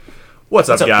What's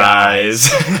up, guys?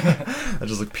 I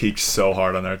just peaked so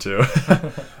hard on there too.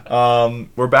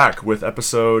 We're back with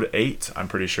episode 8. I'm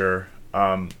pretty sure.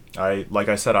 Like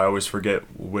I said, I always forget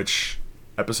which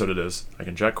episode it is. I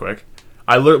can check quick.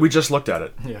 We just looked at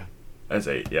it. Yeah. It's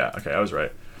 8. Yeah. Okay, I was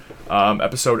right.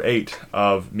 Episode 8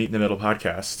 of Meet in the Middle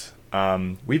podcast.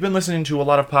 We've been listening to a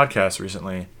lot of podcasts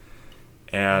recently,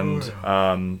 and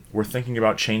we're thinking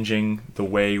about changing the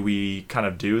way we kind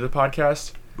of do the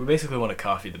podcast. We basically want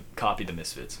to copy the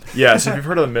Misfits. Yeah, so if you've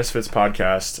heard of the Misfits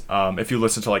podcast, if you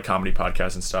listen to comedy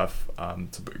podcasts and stuff,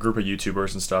 it's a group of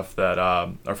YouTubers and stuff that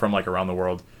are from around the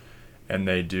world, and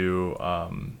they do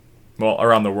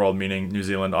around the world meaning New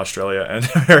Zealand, Australia, and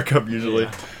America usually.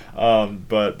 Yeah.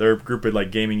 But they're a group of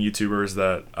gaming YouTubers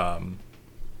that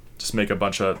just make a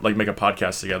bunch of make a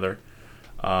podcast together.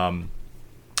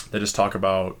 They just talk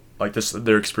about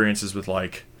their experiences with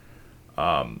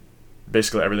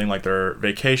basically everything, their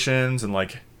vacations and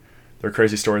their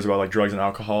crazy stories about drugs and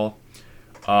alcohol.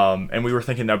 And we were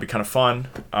thinking that would be kind of fun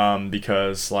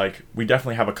because we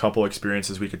definitely have a couple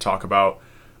experiences we could talk about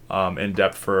in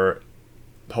depth for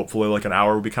hopefully an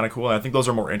hour would be kind of cool. And I think those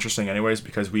are more interesting anyways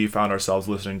because we found ourselves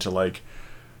listening to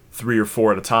 3 or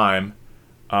 4 at a time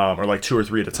or 2 or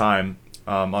 3 at a time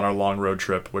on our long road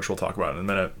trip, which we'll talk about in a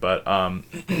minute. But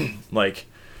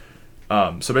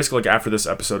so basically after this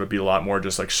episode it'd be a lot more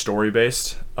just story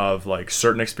based of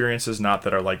certain experiences, not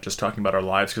that are just talking about our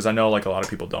lives, because I know a lot of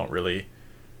people don't really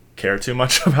care too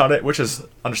much about it, which is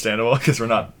understandable because we're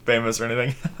not famous or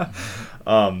anything.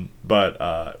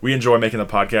 But we enjoy making the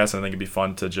podcast, and I think it'd be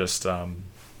fun to just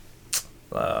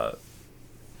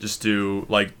do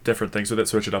different things with it,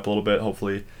 switch it up a little bit,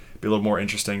 hopefully be a little more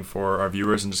interesting for our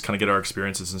viewers and just kind of get our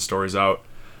experiences and stories out,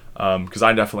 because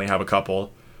I definitely have a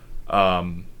couple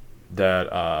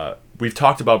that we've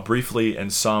talked about briefly in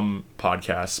some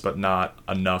podcasts, but not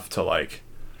enough to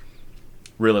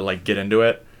really get into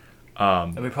it.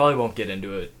 And we probably won't get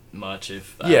into it much at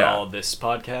all this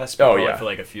podcast, but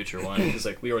for a future one, because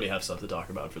we already have stuff to talk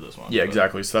about for this one. Yeah,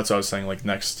 exactly. So that's what I was saying.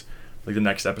 The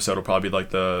next episode will probably be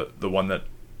the one that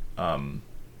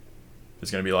is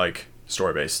going to be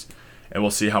story based, and we'll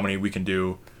see how many we can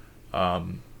do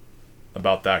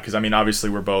about that. Because obviously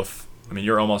we're both.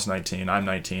 You're almost 19. I'm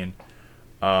 19.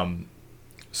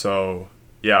 So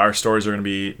yeah, our stories are going to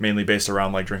be mainly based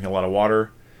around drinking a lot of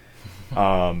water,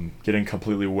 getting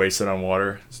completely wasted on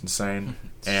water. It's insane.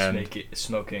 And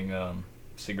smoking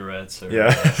cigarettes or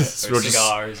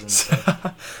cigars and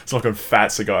stuff. Smoking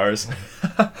fat cigars.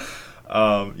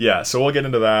 Yeah, so we'll get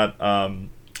into that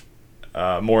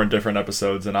more in different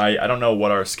episodes. And I don't know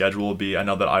what our schedule will be. I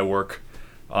know that I work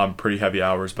pretty heavy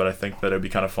hours, but I think that it'd be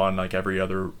kind of fun every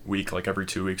other week, every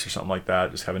 2 weeks or something like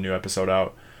that, just have a new episode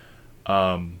out.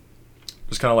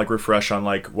 Just kind of refresh on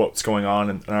what's going on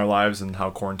in our lives and how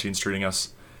quarantine's treating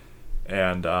us,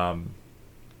 and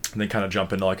then kind of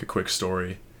jump into a quick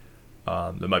story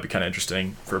that might be kind of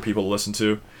interesting for people to listen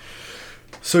to.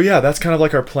 So yeah, that's kind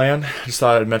of our plan. I just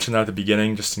thought I'd mention that at the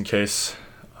beginning, just in case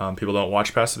people don't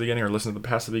watch past the beginning or listen to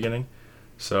past the beginning.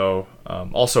 So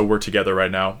also we're together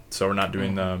right now, so we're not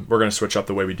doing we're going to switch up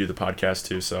the way we do the podcast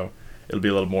too, so it'll be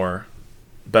a little more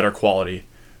better quality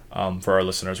for our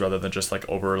listeners rather than just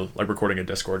over recording a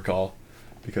Discord call,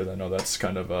 because I know that's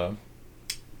kind of a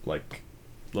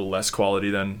little less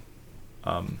quality than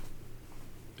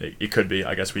it could be.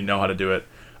 I guess we know how to do it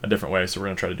a different way, so we're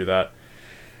going to try to do that.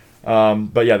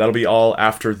 But yeah, that'll be all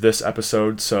after this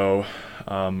episode, so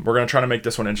we're going to try to make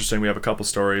this one interesting. We have a couple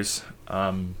stories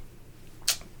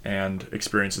and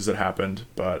experiences that happened,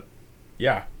 but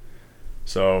yeah.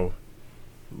 So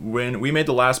when we made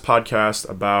the last podcast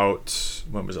about,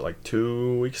 when was it,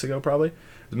 2 weeks ago probably?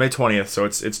 It was May 20th, so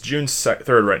it's June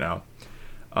 3rd right now.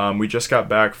 We just got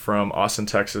back from Austin,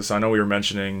 Texas. I know we were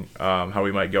mentioning how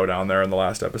we might go down there in the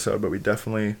last episode, but we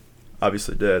definitely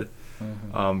obviously did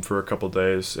for a couple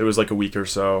days. It was a week or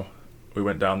so. We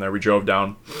went down there. We drove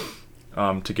down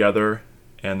together,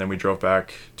 and then we drove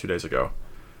back 2 days ago.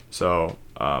 So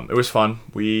it was fun.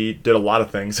 We did a lot of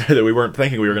things that we weren't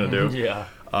thinking we were going to do. Yeah.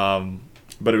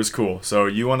 But it was cool. So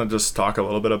you want to just talk a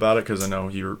little bit about it, because I know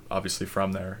you're obviously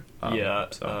from there.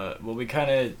 Well,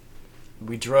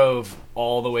 we drove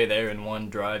all the way there in one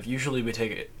drive. Usually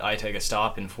I take a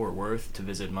stop in Fort Worth to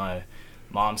visit my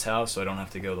mom's house, so I don't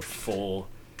have to go the full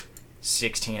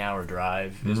 16-hour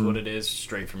drive is what it is,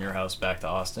 straight from your house back to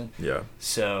Austin. Yeah.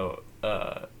 So,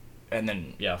 and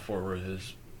then, Fort Worth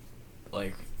is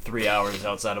 3 hours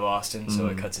outside of Austin, so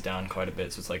it cuts it down quite a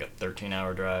bit. So it's a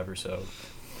 13-hour drive or so.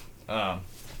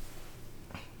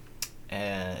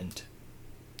 And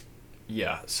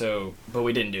yeah, so, but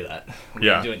we didn't do that. We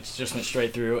just went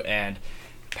straight through, and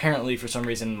apparently for some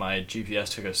reason my GPS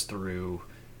took us through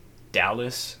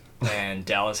Dallas, and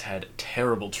Dallas had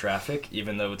terrible traffic,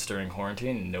 even though it's during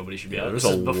quarantine and nobody should be out. There's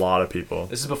a lot of people.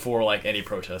 This is before like any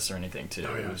protests or anything too.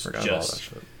 Oh yeah, it was I forgot just,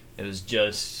 about that shit. It was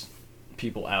just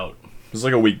people out. It was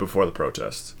like a week before the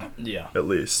protests, Yeah. at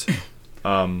least.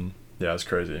 Yeah, it's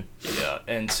crazy. Yeah,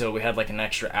 and so we had like an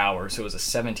extra hour, so it was a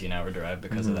 17-hour drive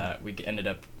because of that.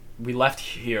 We left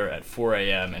here at 4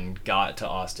 a.m. and got to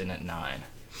Austin at 9.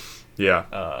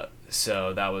 Yeah. So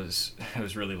it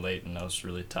was really late and I was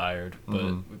really tired. But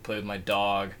we played with my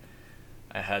dog.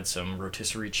 I had some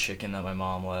rotisserie chicken that my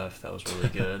mom left. That was really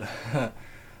good.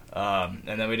 And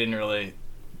then we didn't really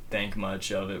think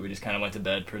much of it. We just kind of went to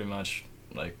bed pretty much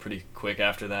like pretty quick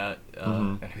after that.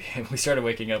 And we started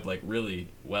waking up like really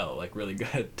well, like really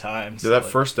good times. Yeah, that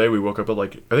first day we woke up at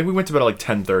like, I think we went to bed at like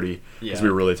 10:30 because we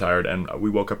were really tired, and we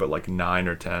woke up at like 9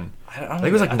 or 10. I think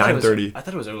it was like 9:30. I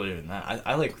thought it was earlier than that.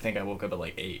 I like think I woke up at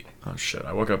like 8. Oh shit,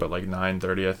 I woke up at like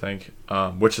 9:30 I think,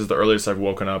 which is the earliest I've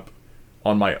woken up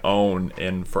on my own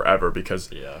in forever, because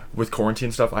with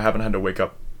quarantine stuff I haven't had to wake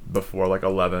up before like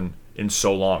 11 in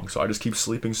so long, so I just keep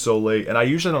sleeping so late, and I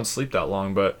usually don't sleep that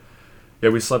long, but yeah,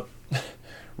 we slept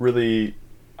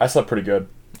I slept pretty good.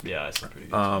 Yeah, I slept pretty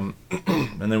good.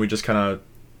 And then we just kind of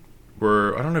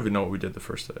I don't even know what we did the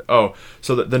first day. Oh,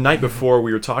 so the night before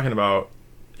we were talking about,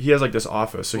 he has like this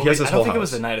office, so he has this whole house. I don't think it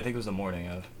was the night, I think it was the morning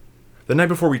of. The night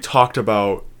before we talked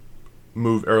about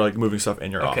moving stuff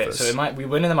in your office. Okay, so we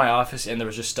went into my office and there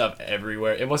was just stuff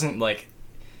everywhere. It wasn't like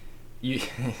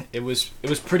it was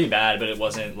pretty bad, but it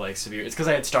wasn't like severe. It's because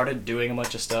I had started doing a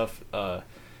bunch of stuff.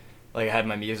 Like I had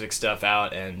my music stuff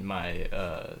out, and my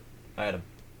I had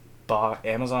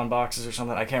Amazon boxes or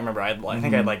something. I can't remember. I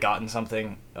think I'd like gotten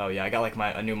something. Oh yeah, I got like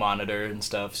a new monitor and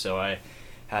stuff, so I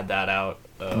had that out.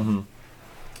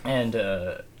 And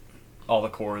all the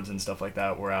cords and stuff like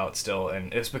that were out still,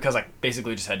 and it's because I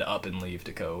basically just had to up and leave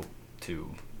to go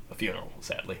to a funeral,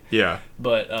 sadly. Yeah.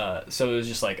 But so it was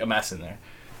just like a mess in there,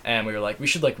 and we were like, we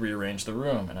should like rearrange the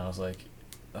room, and I was like,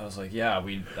 yeah,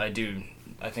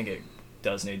 I think it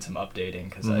does need some updating,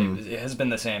 because it has been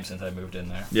the same since I moved in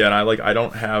there. Yeah, and I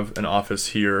don't have an office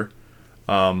here,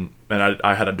 and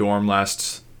I had a dorm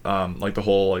last like the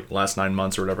whole like last 9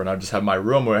 months or whatever, and I just have my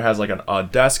room where it has like a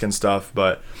desk and stuff,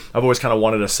 but I've always kind of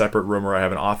wanted a separate room where I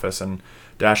have an office, and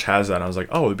Dash has that, and I was like,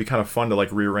 oh, it'd be kind of fun to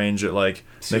like rearrange it, like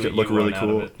make it look really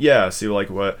cool. Yeah, see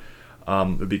like what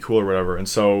would be cool or whatever. And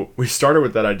so we started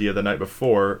with that idea the night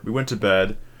before. We went to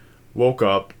bed, woke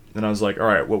up, and I was like, all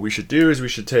right, what we should do is we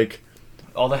should take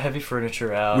all the heavy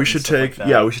furniture out. We should take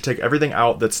we should take everything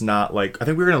out that's not like, I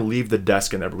think we were gonna leave the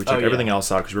desk in there, but we took everything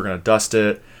else out because we were gonna dust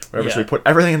it, whatever. So we put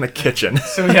everything in the kitchen.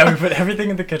 So yeah, we put everything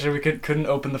in the kitchen. We couldn't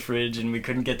open the fridge, and we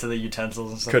couldn't get to the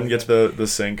utensils and stuff. Couldn't get to the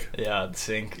sink. Yeah, the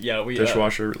sink. Yeah, we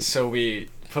dishwasher. So we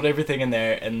put everything in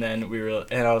there, and then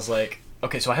I was like,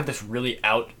 okay, so I have this really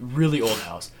old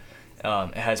house.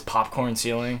 It has popcorn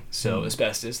ceiling, so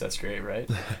asbestos. That's great, right?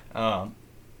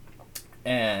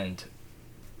 And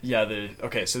yeah,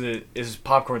 it's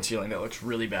popcorn ceiling that looks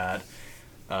really bad,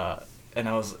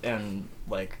 and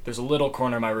like there's a little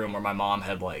corner of my room where my mom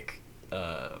had like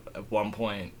at one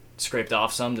point scraped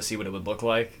off some to see what it would look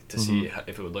like, to see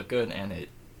if it would look good, and it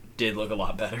did look a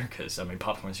lot better, because I mean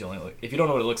popcorn ceiling, if you don't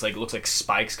know what it looks like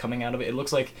spikes coming out of it. It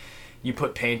looks like you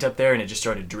put paint up there and it just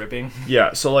started dripping.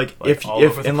 Yeah, so like if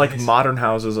in like modern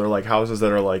houses, or like houses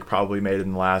that are like probably made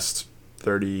in the last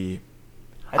 30.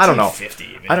 I don't know. 50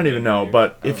 even. I don't even know.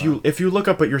 But if you look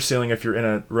up at your ceiling, if you're in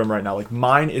a room right now, like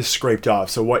mine is scraped off.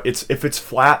 So if it's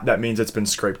flat, that means it's been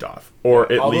scraped off,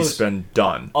 or at least been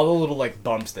done. All the little like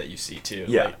bumps that you see too.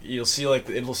 Yeah. Like, you'll see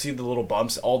it'll see the little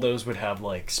bumps. All those would have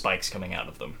like spikes coming out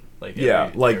of them. Like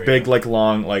like big, like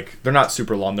long, like they're not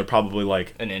super long. They're probably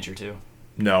like an inch or two.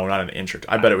 No, not an inch or two.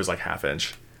 I bet it was like half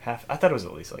inch. I thought it was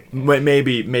at least like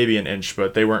maybe an inch,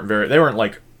 but they weren't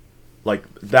like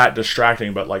that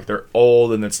distracting, but like they're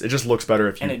old, and it just looks better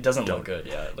if you and it doesn't look good.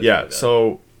 Yeah. Yeah.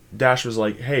 So Dash was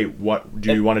like, hey, what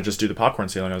do you want to just do the popcorn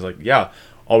ceiling? I was like, yeah,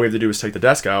 all we have to do is take the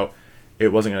desk out.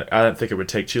 It wasn't I didn't think it would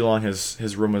take too long.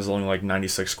 His room was only like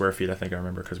 96 square feet, I think I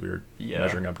remember, because we were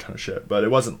measuring up a ton of shit, but it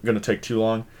wasn't going to take too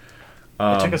long.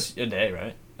 It took us a day,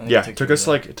 right? It took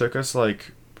us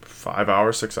like 5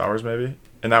 hours, 6 hours maybe,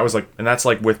 and that's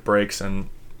like with breaks and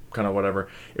kind of whatever.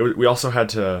 We also had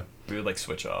to. We would like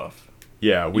switch off.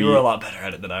 Yeah, you were a lot better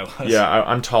at it than I was. Yeah,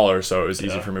 I'm taller, so it was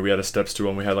easy for me. We had a step stool,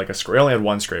 and we had like we only had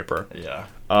one scraper. Yeah.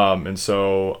 And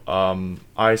so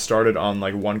I started on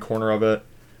like one corner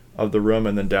of the room,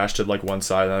 and then Dash did like one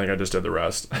side, and I think I just did the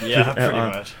rest. Yeah, pretty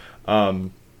much.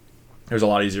 It was a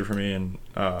lot easier for me, and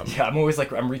Yeah, I'm always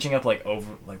like, I'm reaching up like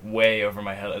over, like way over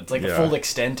my head. It's like a full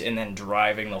extent, and then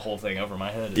driving the whole thing over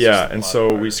my head. Yeah, and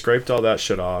so we scraped all that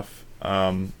shit off,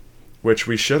 which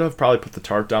we should have probably put the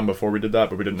tarp down before we did that,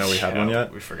 but we didn't know we had one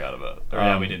yet. We forgot about it.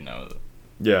 Yeah, we didn't know.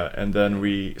 Yeah, and then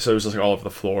so it was just like all over the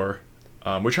floor.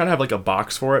 We're trying to have like a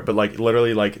box for it, but like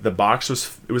literally like the box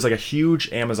it was like a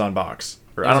huge Amazon box,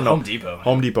 or I don't know,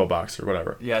 Home Depot box or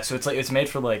whatever. Yeah, so it's like it's made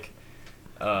for like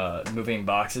moving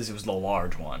boxes. It was the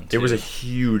large one too. It was a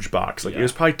huge box. Like it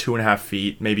was probably 2.5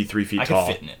 feet, maybe 3 feet tall.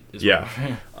 I could fit in it. Yeah.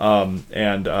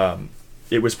 And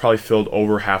it was probably filled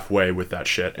over halfway with that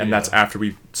shit, and that's after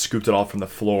we scooped it all from the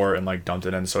floor and like dumped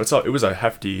it in. So it was a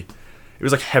hefty, it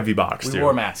was like heavy box. We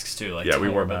wore masks too. Like, yeah, we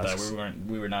wore masks.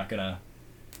 We were not gonna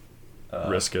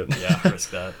risk it. Yeah,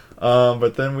 risk that.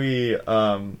 But then we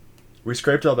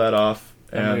scraped all that off,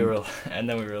 and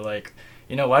then we were like,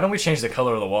 you know, why don't we change the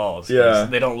color of the walls? Yeah.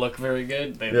 They don't look very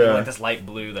good. They're like this light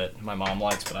blue that my mom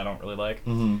likes, but I don't really like.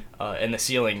 Mm-hmm. And the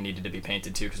ceiling needed to be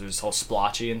painted too, because it was all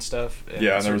splotchy and stuff.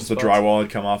 Yeah, and there was the drywall had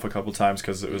come off a couple times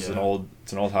because it was an old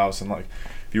house, and like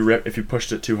if you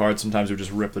pushed it too hard, sometimes it would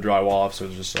just rip the drywall off. So it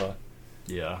was just a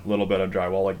little bit of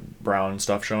drywall, like brown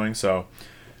stuff showing. So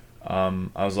I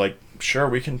was like, sure,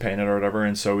 we can paint it or whatever.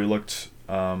 And so we looked,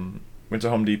 went to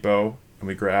Home Depot and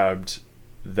we grabbed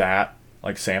that,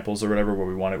 like samples or whatever, what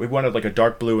we wanted. We wanted like a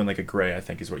dark blue and like a gray, I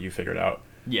think is what you figured out.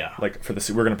 Yeah. Like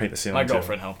we're gonna paint the ceiling. My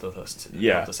girlfriend helped us.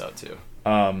 Helped us out too.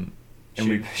 And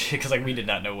because like we did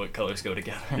not know what colors go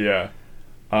together. Yeah.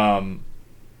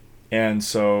 And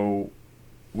so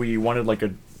we wanted like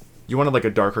a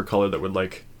darker color that would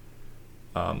like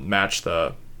match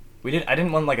the. I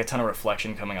didn't want like a ton of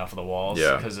reflection coming off of the walls.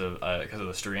 Yeah. Because of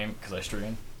the stream. Because I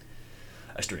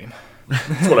stream.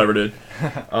 It's whatever, dude.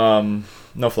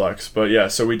 No flex, but yeah.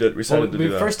 So we decided to do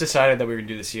that. We first decided that we would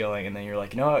do the ceiling, and then you're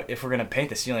like, you know what? If we're gonna paint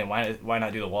the ceiling, why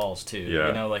not do the walls too? Yeah.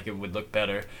 You know, like it would look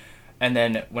better. And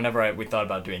then whenever we thought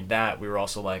about doing that, we were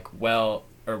also like, well,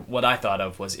 or what I thought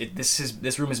of was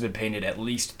this room has been painted at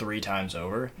least 3 times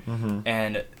over,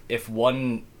 and if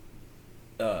one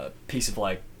piece of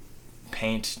like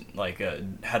paint like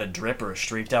had a drip or a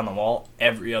streak down the wall,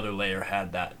 every other layer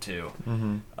had that too.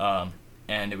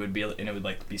 And it would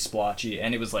like be splotchy,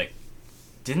 and it was like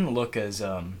didn't look as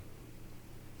I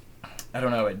don't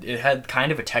know, it had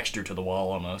kind of a texture to the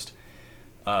wall almost.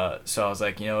 So I was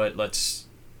like, you know what, let's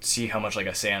see how much like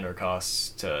a sander costs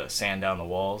to sand down the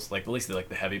walls, like at least like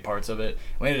the heavy parts of it.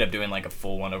 We ended up doing like a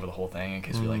full one over the whole thing in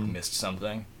case we like missed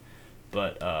something.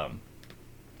 But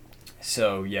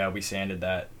so yeah, we sanded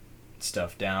that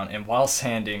stuff down, and while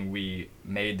sanding we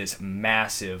made this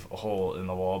massive hole in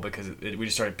the wall because we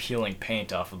just started peeling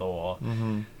paint off of the wall.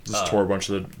 Just tore a bunch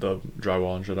of the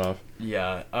drywall and shit off.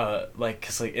 Yeah, like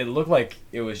cause like it looked like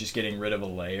it was just getting rid of a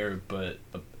layer, but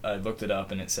I looked it up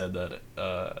and it said that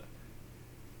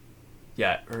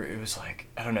yeah, or it was like,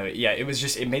 I don't know, yeah, it was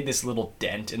just, it made this little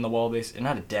dent in the wall base,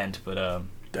 not a dent, but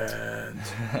dent.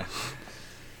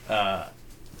 What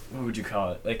would you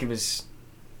call it? Like it was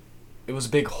a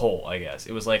big hole, I guess.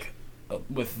 It was like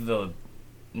with the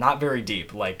not very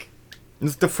deep, like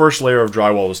the first layer of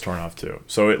drywall was torn off too,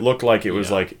 so it looked like it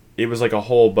was like a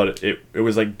hole, but it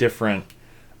was like different.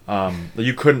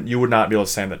 You would not be able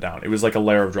to sand it down. It was like a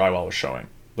layer of drywall was showing,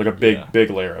 like a big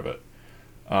layer of it.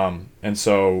 And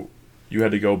so you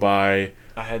had to go buy.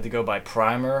 I had to go buy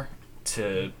primer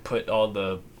to put all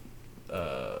the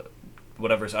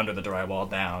whatever's under the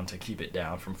drywall down to keep it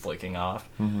down from flaking off.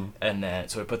 And then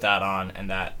so we put that on,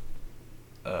 and that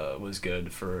was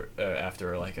good for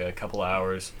after like a couple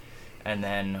hours. And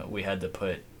then we had to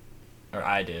put, or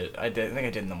I think I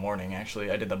did in the morning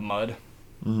actually. I did the mud,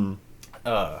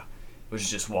 which is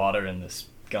just water and this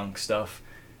gunk stuff,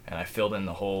 and I filled in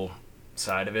the whole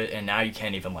side of it, and now you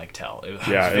can't even like tell.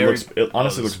 It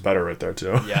honestly looks better right there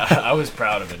too. Yeah, I was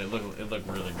proud of it. It looked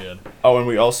really good. Oh, and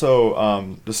we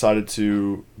also decided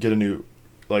to get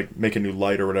make a new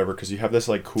light or whatever, because you have this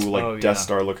like cool Death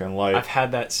Star looking light. I've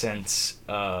had that since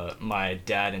my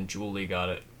dad and Julie got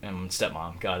it, and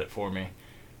stepmom got it for me.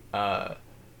 I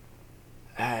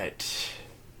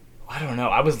don't know.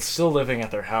 I was still living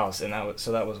at their house, and that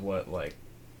was what, like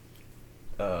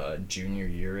junior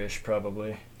year-ish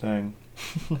probably. Dang.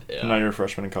 Yeah. Now you're a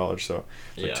freshman in college, so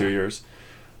like 2 years.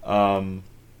 And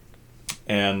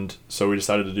so we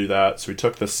decided to do that. So we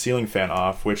took the ceiling fan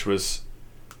off, which was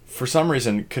for some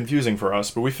reason confusing for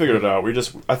us, but we figured it out.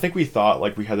 I think we thought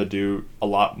like we had to do a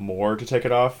lot more to take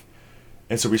it off.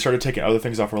 And so we started taking other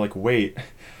things off. We're like, wait.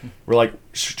 We're like,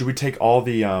 do we take all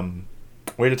the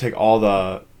way to take all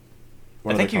the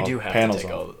I think you do have panels to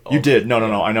take off? all You did. No.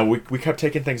 I know. We kept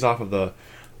taking things off of the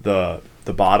the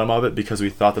bottom of it because we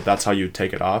thought that that's how you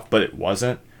take it off, but it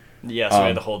wasn't. Yeah, so we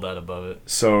had to hold that above it.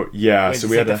 So yeah, Wait, so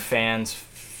we had the to fans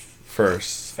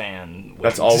first. fan.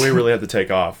 That's all we really had to take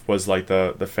off was like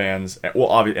the fans. Well,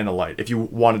 obviously, and the light. If you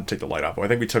wanted to take the light off, I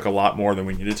think we took a lot more than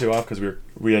we needed to off because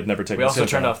we had never taken. We also the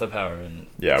turned off off the power and.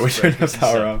 Yeah, we turned the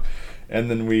power off, and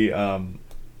then we kind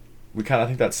of, I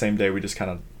think that same day we just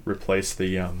kind of replaced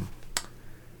the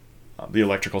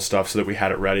electrical stuff so that we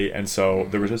had it ready, and so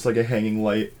there was just like a hanging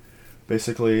light,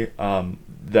 basically,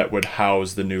 that would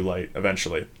house the new light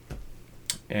eventually.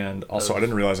 And also, I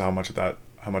didn't realize how much of a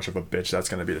bitch that's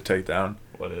going to be to take down.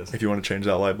 What is? If you want to change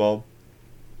that light bulb,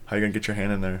 how you gonna get your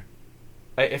hand in there?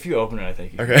 If you open it, I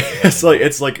think. Okay,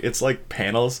 it's like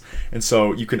panels, and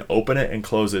so you can open it and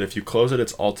close it. If you close it,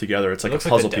 it's all together. It's like a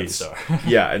puzzle piece.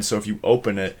 Yeah, and so if you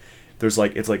open it, there's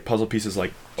like it's like puzzle pieces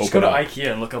like open. Just go to up.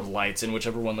 IKEA and look up lights, and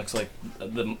whichever one looks like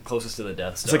the closest to the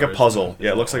Death Star. It's like a puzzle.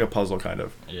 Yeah, it looks like a puzzle kind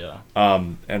of. Yeah.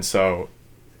 And so.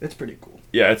 It's pretty cool.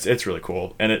 Yeah, it's really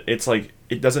cool, and it's like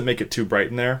it doesn't make it too bright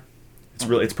in there.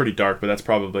 It's pretty dark, but that's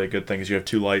probably a good thing because you have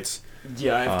two lights.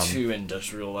 Yeah, I have two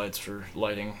industrial lights for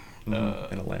lighting. And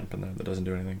a lamp in there that doesn't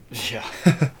do anything. Yeah.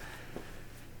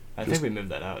 I think we moved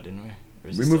that out, didn't we?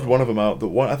 We moved one of them out.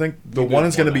 I think the one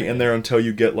is going to be in there until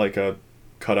you get like a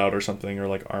cutout or something, or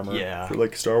like armor for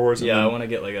like Star Wars. Yeah, I want to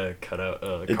get like a cutout,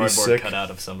 cardboard cutout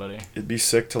of somebody. It'd be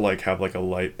sick to like have like a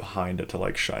light behind it to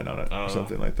like shine on it or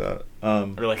something like that.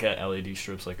 Or like a LED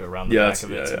strips like around the back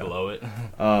of it to glow it.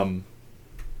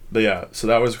 But yeah, so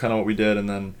that was kind of what we did, and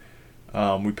then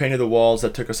we painted the walls.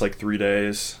 That took us like 3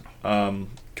 days.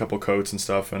 Couple coats and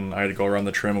stuff, and I had to go around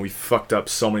the trim, and we fucked up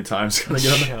so many times.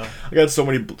 I got so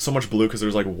much blue because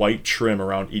there's like white trim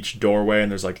around each doorway,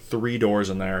 and there's like 3 doors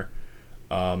in there,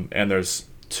 and there's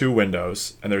 2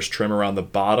 windows, and there's trim around the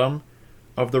bottom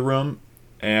of the room,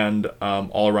 and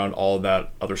all around all of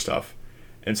that other stuff,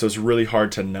 and so it's really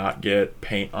hard to not get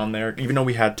paint on there, even though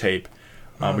we had tape.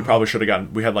 We probably should have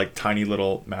gotten. We had like tiny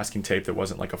little masking tape that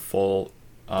wasn't like a full.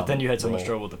 But then you had so much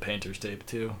trouble with the painter's tape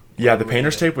too. Yeah, the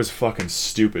painter's tape was fucking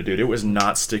stupid, dude. It was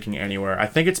not sticking anywhere. I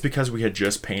think it's because we had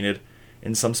just painted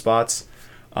in some spots,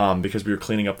 because we were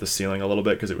cleaning up the ceiling a little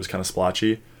bit because it was kind of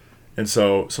splotchy, and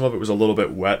so some of it was a little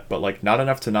bit wet, but like not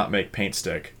enough to not make paint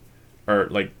stick, or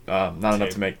like not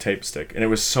enough to make tape stick. And it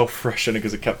was so frustrating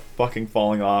because it kept fucking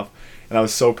falling off, and I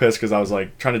was so pissed because I was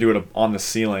like trying to do it on the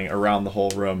ceiling around the whole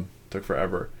room. It took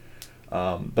forever,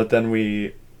 but then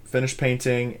we finished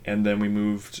painting, and then we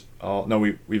moved.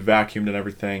 We vacuumed and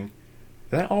everything.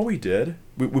 Is that all we did?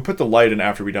 We put the light in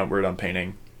after we were done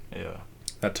painting. Yeah.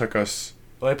 That took us.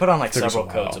 Well, I put on like several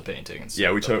coats of painting. And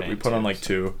yeah, we put on like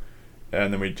 2,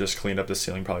 and then we just cleaned up the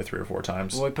ceiling probably 3 or 4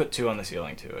 times. Well, we put 2 on the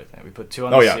ceiling too. I think we put 2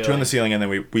 on. the ceiling. 2 on the ceiling, and then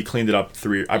we cleaned it up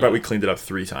 3. I bet we cleaned it up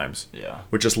 3 times. Yeah.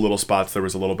 With just little spots, there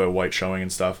was a little bit of white showing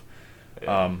and stuff.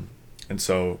 Yeah. And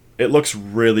so it looks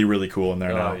really, really cool in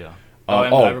there now. Oh yeah.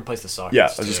 I replaced the sockets. Yeah,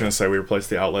 I was just gonna say we replaced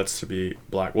the outlets to be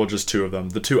black. Well, just 2 of them.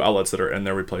 The 2 outlets that are in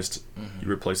there you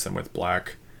replaced them with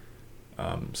black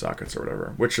sockets or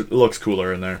whatever, which it looks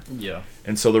cooler in there. Yeah.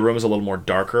 And so the room is a little more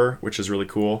darker, which is really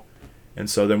cool. And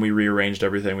so then we rearranged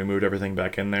everything. We moved everything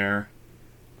back in there.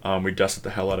 We dusted the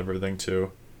hell out of everything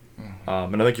too.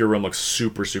 And I think your room looks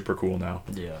super, super cool now.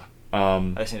 Yeah.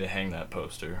 I just need to hang that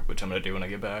poster, which I'm gonna do when I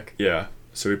get back. Yeah.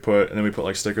 So we put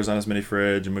like stickers on his mini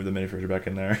fridge and moved the mini fridge back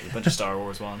in there. A bunch of Star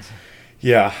Wars ones.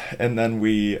 Yeah, and then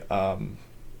we, So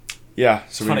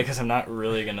it's funny because I'm not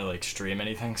really gonna like stream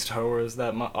anything Star Wars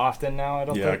that often now. I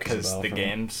don't think because the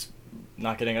game's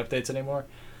not getting updates anymore.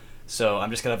 So I'm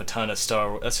just gonna have a ton of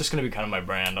Star Wars. That's just gonna be kind of my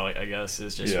brand, I guess.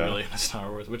 Is just really into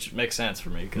Star Wars, which makes sense for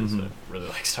me because I really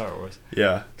like Star Wars.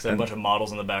 Yeah. Because I have a bunch of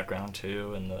models in the background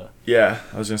too, and the. Yeah,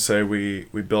 I was gonna say we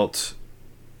built.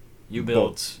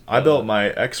 I built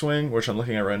my X-Wing, which I'm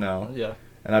looking at right now. Yeah.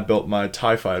 And I built my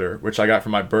TIE Fighter, which I got for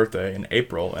my birthday in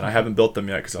April, and I haven't built them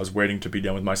yet because I was waiting to be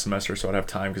done with my semester so I'd have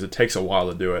time because it takes a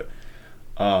while to do it.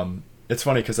 It's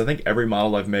funny because I think every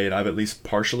model I've made, I've at least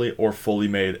partially or fully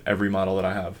made every model that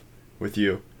I have with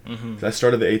you. Mm-hmm. I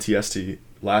started the ATST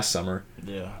last summer.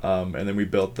 Yeah. And then we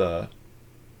built the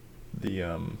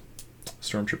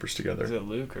Stormtroopers together. Is it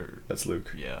Luke or? That's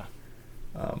Luke. Yeah.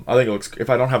 I think it looks. If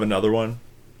I don't have another one,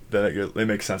 then it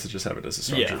makes sense to just have it as a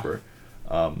Stormtrooper.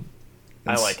 Yeah.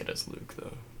 I like it as Luke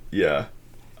though. Yeah.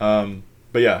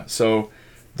 But yeah, so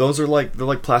those are they're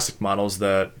like plastic models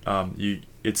that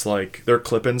it's like they're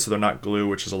clip-ins, so they're not glue,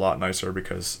 which is a lot nicer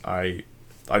because I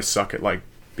suck at like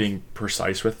being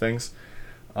precise with things.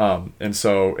 And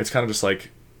so it's kind of just like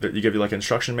you give you like an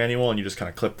instruction manual and you just kind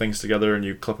of clip things together and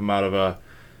you clip them out of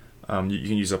you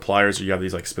can use pliers, or you have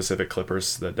these like specific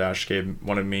clippers that Dash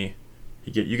wanted me. He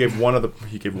You gave one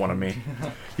of me.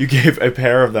 You gave a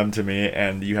pair of them to me,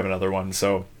 and you have another one.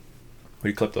 So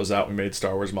we clipped those out. We made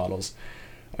Star Wars models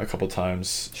a couple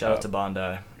times. Shout out to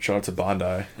Bondi. Shout out to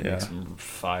Bondi. They Yeah. make some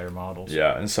fire models.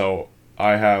 Yeah, and so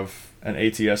I have an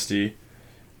AT-ST,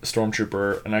 a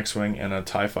Stormtrooper, an X-Wing, and a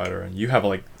TIE Fighter, and you have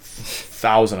like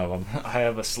 1,000 of them. I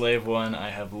have a Slave one. I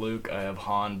have Luke. I have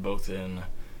Han, both in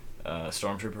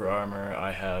Stormtrooper armor.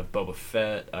 I have Boba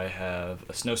Fett. I have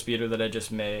a Snowspeeder that I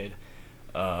just made.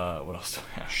 What else do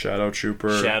I have? Shadow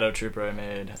Trooper. Shadow Trooper I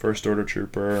made. First Order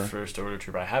Trooper. First Order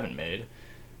Trooper I haven't made.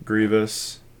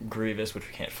 Grievous. Grievous, which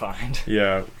we can't find.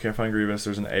 Yeah, can't find Grievous.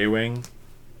 There's an A-Wing.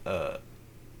 No,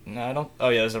 I don't. Oh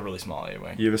yeah, there's a really small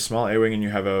A-wing. You have a small A-Wing, and you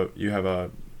have a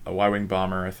Y-Wing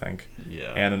bomber, I think.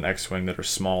 Yeah. And an X-Wing that are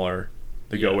smaller.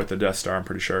 They Yeah. go with the Death Star, I'm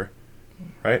pretty sure.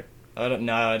 Right? I don't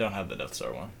have the Death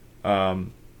Star one.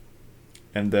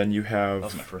 And then you That have...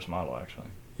 was my first model, actually.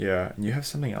 Yeah, and you have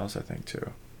something else, I think, too.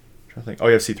 I'm trying to think. Oh,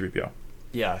 you have C-3PO.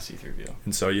 Yeah, C-3PO.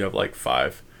 And so you have like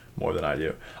 5 more than I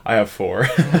do. I have 4.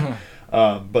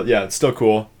 But yeah, it's still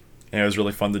cool. And it was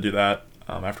really fun to do that.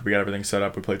 After we got everything set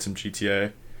up, we played some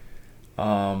GTA.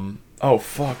 Oh,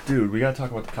 fuck, dude. We gotta talk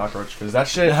about the cockroach. Because that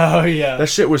shit... Oh, yeah. That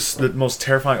shit was the most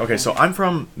terrifying. Okay, so I'm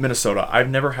from Minnesota. I've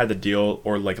never had to deal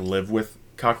or like live with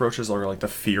cockroaches or like the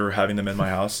fear of having them in my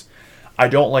house. I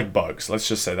don't like bugs. Let's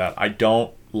just say that. I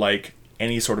don't like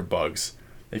any sort of bugs.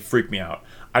 They freak me out.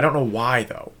 I don't know why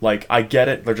though. Like, I get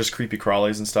it. They're just creepy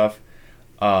crawlies and stuff.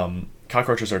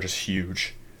 Cockroaches are just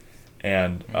huge.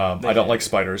 And I don't like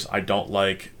spiders. I don't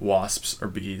like wasps or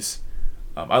bees.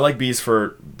 I like bees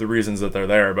for the reasons that they're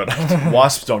there, but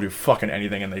wasps don't do fucking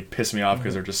anything, and they piss me off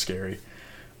because they're just scary.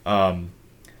 And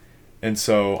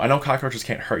so I know cockroaches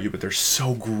can't hurt you, but they're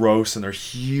so gross, and they're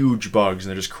huge bugs,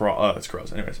 and they just crawl. Oh, it's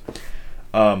gross. Anyways,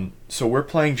 so we're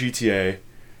playing GTA,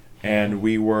 and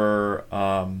we were.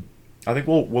 I think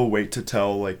we'll wait to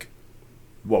tell like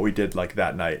what we did like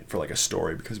that night for like a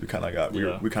story, because we kind of got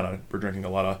we kind of were drinking a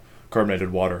lot of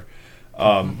carbonated water,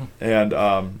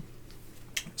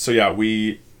 so yeah,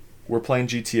 we were playing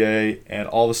GTA, and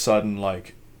all of a sudden,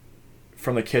 like,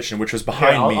 from the kitchen, which was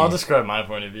behind me. I'll describe my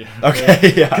point of view.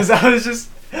 Okay, yeah. Because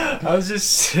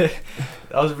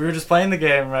we were just playing the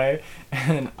game, right?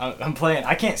 And I'm playing.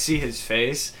 I can't see his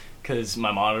face because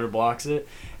my monitor blocks it,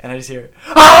 and I just hear,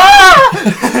 ah!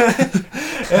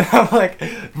 And I'm like,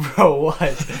 bro,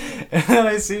 what? And then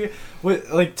I see,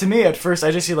 like, to me at first,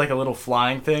 I just see like a little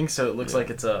flying thing, so it looks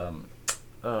like it's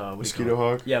Mosquito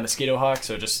hawk? Yeah, mosquito hawk.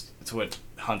 So it's what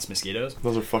hunts mosquitoes.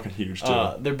 Those are fucking huge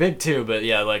too. They're big too, but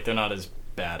yeah, like they're not as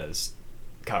bad as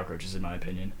cockroaches in my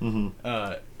opinion.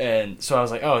 Mm-hmm. And so I was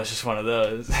like, oh, it's just one of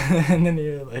those. And then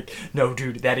you're like, no,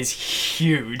 dude, that is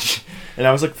huge. And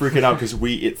I was like freaking out because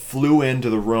it flew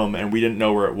into the room and we didn't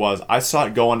know where it was. I saw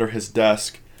it go under his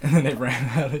desk. And then it ran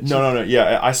out of No.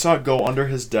 Yeah, I saw it go under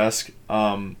his desk,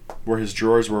 where his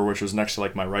drawers were, which was next to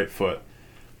like my right foot.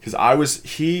 Because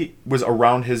he was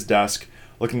around his desk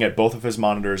looking at both of his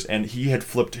monitors, and he had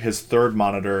flipped his third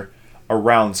monitor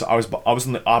around, so I was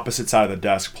on the opposite side of the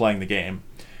desk playing the game.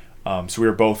 So we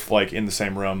were both like in the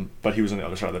same room, but he was on the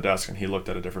other side of the desk, and he looked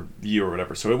at a different view or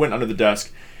whatever. So it went under the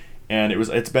desk, and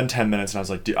it's been 10 minutes, and I was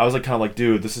like, kind of like,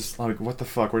 dude, this is like, what the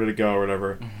fuck? Where did it go or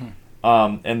whatever?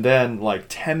 Mm-hmm. And then like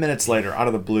 10 minutes later, out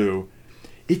of the blue,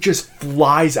 it just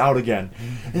flies out again,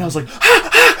 and I was like,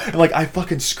 and like I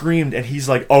fucking screamed, and he's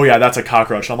like, oh yeah, that's a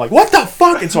cockroach. And I'm like, what the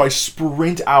fuck? And so I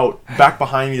sprint out back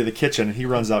behind me to the kitchen, and he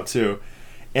runs out too,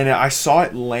 and I saw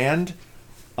it land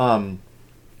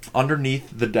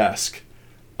underneath the desk,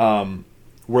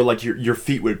 where like your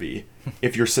feet would be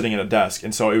if you're sitting at a desk.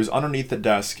 And so it was underneath the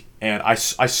desk, and I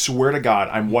swear to God,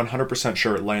 I'm 100%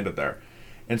 sure it landed there.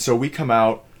 And so we come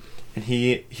out, and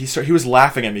he was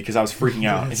laughing at me because I was freaking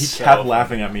out, and he kept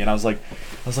laughing at me, and I was like,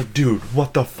 dude,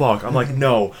 what the fuck? I'm like,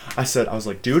 no. I was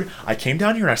like, dude, I came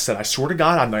down here and I said, I swear to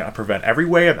God, I'm going to prevent every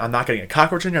way. I'm not getting a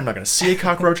cockroach in here. I'm not going to see a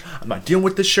cockroach. I'm not dealing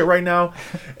with this shit right now.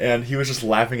 And he was just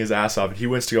laughing his ass off, and he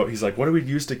went to go, he's like, what do we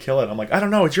use to kill it? I'm like, I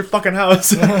don't know. It's your fucking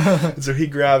house. And so he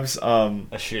grabs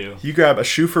a shoe. You grab a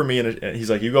shoe for me, and he's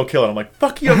like, you go kill it. I'm like,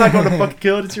 fuck you. I'm not going to fucking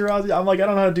kill it. It's your house. I'm like, I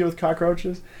don't know how to deal with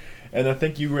cockroaches. And I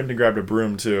think you went and grabbed a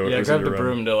broom too. Yeah, I grabbed a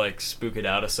broom to like spook it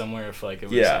out of somewhere if like it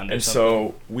was under and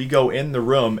something. So we go in the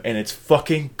room and it's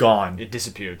fucking gone. It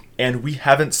disappeared. And we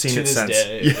haven't seen it since. To this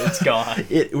day, it's gone.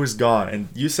 It was gone. And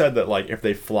you said that like if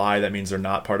they fly, that means they're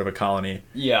not part of a colony.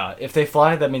 Yeah, if they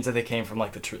fly, that means that they came from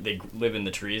like they live in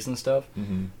the trees and stuff.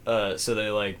 Mm-hmm. So they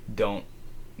like don't.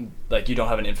 Like you don't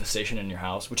have an infestation in your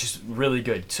house, which is really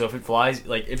good. So if it flies,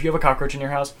 like if you have a cockroach in your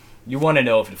house, you want to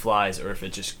know if it flies or if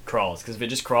it just crawls. Because if it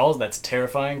just crawls, that's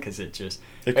terrifying. Because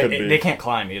they can't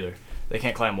climb either. They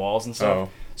can't climb walls and stuff. Oh.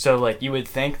 So like you would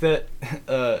think that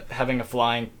having a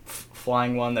flying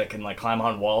one that can like climb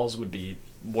on walls would be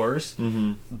worse,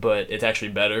 but it's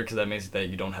actually better because that means that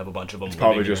you don't have a bunch of them. It's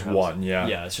probably just one, yeah.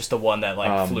 Yeah, it's just the one that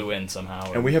like flew in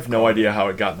somehow. And we have no idea how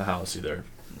it got in the house either.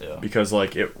 Yeah. Because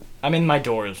like it. I mean, my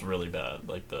door is really bad.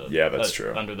 Like the that's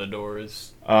true. Under the door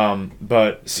is.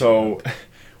 But so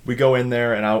we go in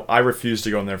there, and I refused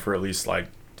to go in there for at least like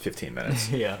 15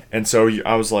 minutes. Yeah. And so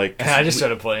I was like, and I just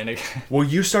started playing again. Well,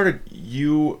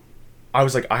 I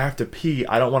was like, I have to pee.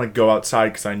 I don't want to go outside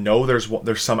because I know there's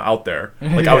some out there.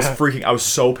 Like I was freaking. I was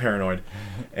so paranoid,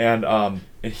 and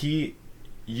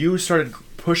you started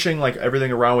pushing like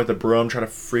everything around with the broom, trying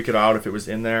to freak it out if it was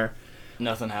in there.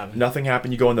 Nothing happened. Nothing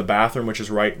happened. You go in the bathroom, which is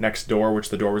right next door, which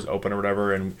the door was open or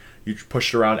whatever, and you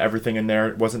pushed around everything in there.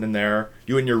 It wasn't in there.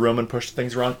 You in your room and pushed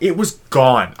things around. It was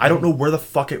gone. I don't know where the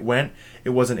fuck it went.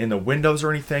 It wasn't in the windows or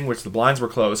anything, which the blinds were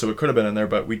closed, so it could have been in there,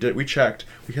 but we checked.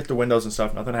 We hit the windows and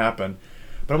stuff. Nothing happened.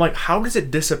 But I'm like, how does it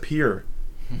disappear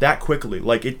that quickly?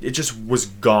 Like, it just was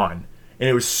gone. And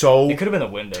it was so It could have been the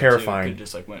window, terrifying. Too. It could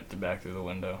just, like, went back through the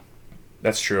window.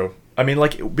 That's true. I mean,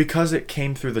 like, because it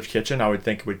came through the kitchen, I would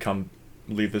think it would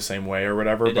leave the same way or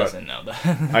whatever. It doesn't know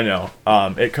that. I know.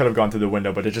 It could have gone through the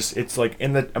window, but it's like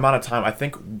in the amount of time, I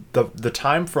think the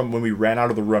time from when we ran out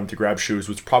of the room to grab shoes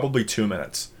was probably 2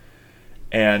 minutes.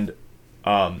 And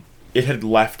it had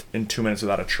left in 2 minutes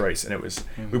without a trace, and it was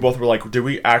we both were like, did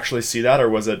we actually see that, or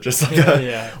was it just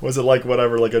like was it like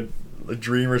whatever, like a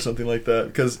dream or something like that?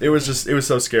 Because it was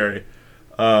so scary.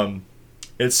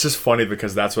 It's just funny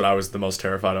because that's what I was the most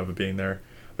terrified of being there.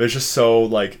 But it's just so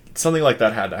like something like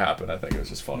that had to happen. I think it was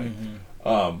just funny.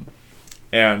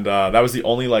 And that was the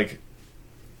only like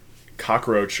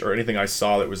cockroach or anything I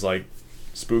saw that was like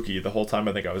spooky the whole time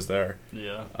I think I was there.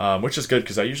 Yeah. Which is good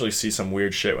because I usually see some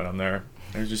weird shit when I'm there.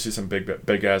 I usually see some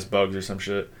big ass bugs or some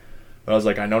shit. But I was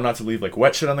like, I know not to leave like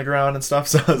wet shit on the ground and stuff,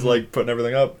 so I was like putting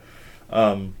everything up.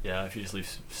 Yeah, if you just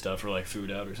leave stuff or like food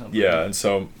out or something. Yeah, and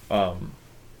so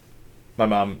my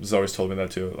mom's always told me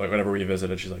that too. Like whenever we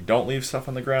visited, she's like, don't leave stuff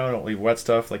on the ground, don't leave wet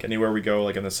stuff like anywhere we go,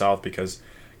 like in the south, because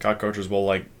cockroaches will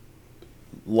like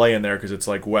lay in there because it's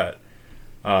like wet.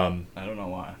 I don't know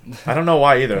why. I don't know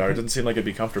why either. It doesn't seem like it'd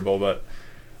be comfortable, but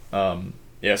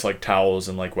yeah, it's like towels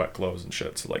and like wet clothes and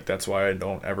shit. So like that's why I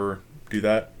don't ever do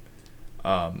that.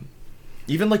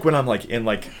 Even like when I'm like in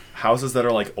like houses that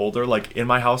are like older, like in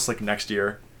my house like next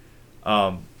year,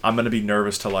 I'm gonna be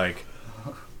nervous to like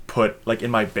put like in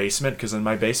my basement, because in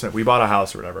my basement we bought a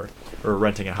house or whatever, or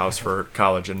renting a house for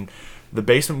college, and the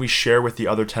basement we share with the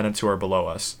other tenants who are below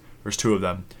us. There's two of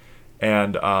them,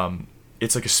 and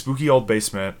it's like a spooky old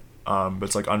basement, but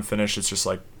it's like unfinished. It's just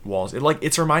like walls.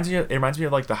 It reminds me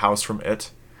of like the house from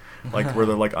It, like where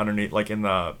they're like underneath, like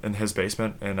in his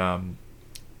basement, and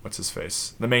what's his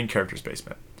face, the main character's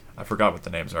basement. I forgot what the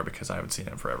names are because I haven't seen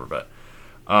him forever, but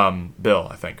Bill,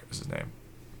 I think is his name.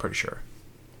 Pretty sure.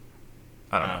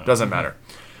 I don't know. Doesn't matter.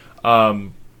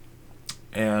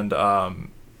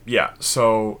 Yeah,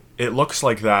 so it looks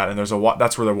like that, and there's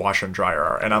that's where the washer and dryer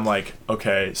are, and I'm like,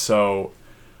 okay, so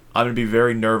I'm gonna be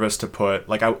very nervous to put,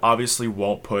 like, I obviously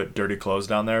won't put dirty clothes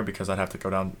down there because I'd have to go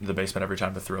down the basement every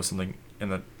time to throw something in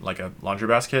the like a laundry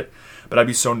basket, but I'd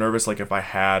be so nervous like if I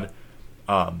had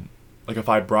like if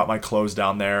I brought my clothes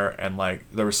down there and like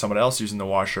there was someone else using the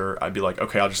washer, I'd be like,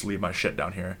 okay, I'll just leave my shit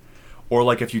down here. Or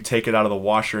like if you take it out of the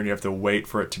washer and you have to wait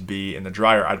for it to be in the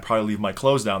dryer, I'd probably leave my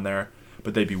clothes down there,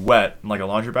 but they'd be wet in like a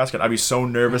laundry basket. I'd be so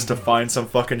nervous to find some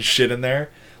fucking shit in there,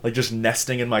 like just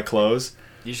nesting in my clothes.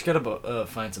 You just gotta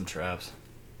find some traps.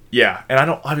 Yeah, and I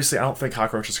don't think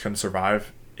cockroaches can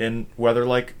survive in weather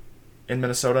like in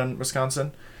Minnesota and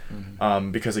Wisconsin,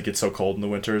 because it gets so cold in the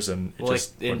winters, and it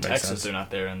just like in wouldn't make Texas sense. they're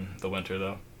not there in the winter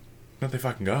though. Don't they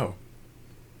fucking go?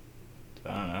 I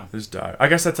don't know. They just die. I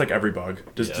guess that's like every bug.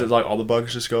 Does like all the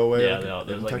bugs just go away? Yeah, like,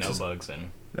 there's like Texas? no bugs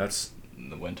in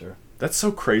the winter. That's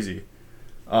so crazy.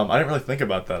 I didn't really think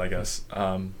about that, I guess.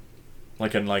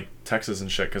 Like in like Texas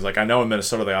and shit, because like I know in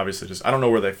Minnesota they obviously just, I don't know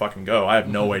where they fucking go. I have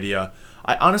no idea.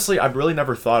 I've really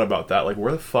never thought about that. Like,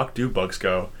 where the fuck do bugs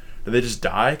go? Do they just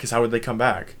die? Because how would they come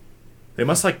back? They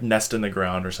must like nest in the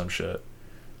ground or some shit.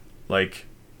 Like,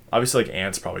 obviously like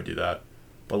ants probably do that,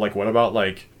 but like what about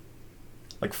like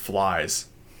flies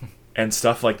and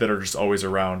stuff like that are just always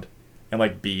around, and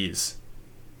like bees,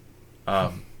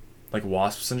 like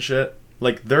wasps and shit.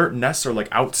 Like their nests are like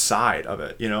outside of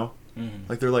it, you know.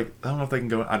 Like they're like, I don't know if they can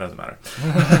go. It doesn't matter.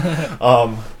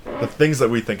 The things that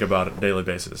we think about on a daily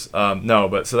basis. No,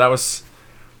 but so that was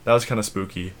kind of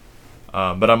spooky.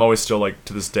 But I'm always still like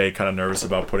to this day kind of nervous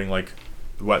about putting like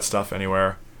wet stuff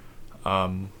anywhere.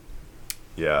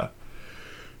 Yeah.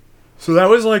 So that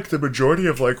was like the majority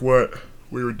of like what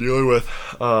we were dealing with.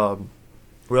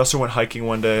 We also went hiking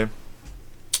one day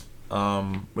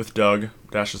with Doug,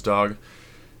 Dash's dog.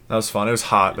 That was fun. It was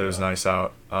hot, but it was nice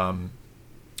out.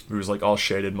 It was like all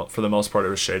shaded. For the most part, it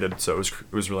was shaded, so it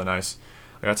was really nice.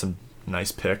 I got some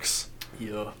nice pics.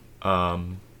 Yeah.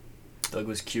 Doug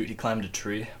was cute. He climbed a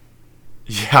tree.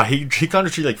 Yeah, he climbed a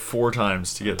tree like 4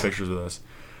 times to get pictures with us.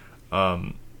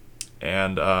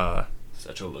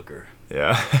 Such a looker.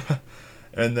 Yeah.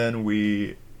 And then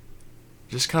we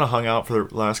just kind of hung out for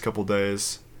the last couple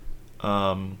days.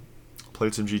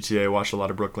 Played some GTA, watched a lot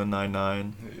of Brooklyn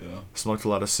Nine-Nine. Yeah. Smoked a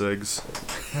lot of cigs.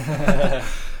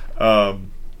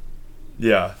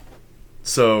 Yeah.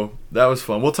 So that was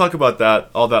fun. We'll talk about that,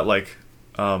 all that like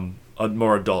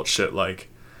more adult shit like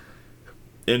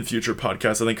in future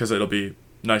podcasts. I think because it'll be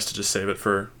nice to just save it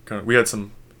for we had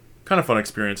some kind of fun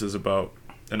experiences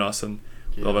in Austin.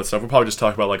 Yeah. All that stuff. We'll probably just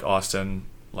talk about like Austin,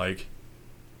 like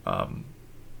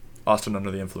Austin under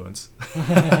the influence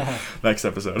next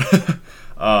episode.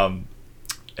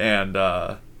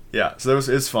 Yeah, so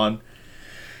it's fun.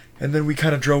 And then we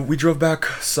kind of drove back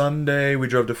Sunday. We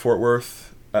drove to Fort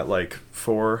Worth at like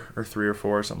 4 or 3 or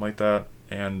 4, something like that.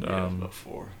 And yeah, about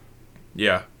 4.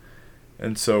 Yeah.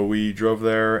 And so we drove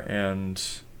there and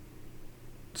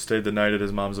stayed the night at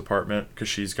his mom's apartment because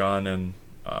she's gone, and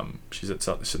she's in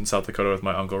South Dakota with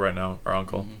my uncle right now, our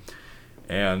uncle.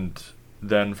 Mm-hmm. And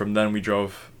then from then we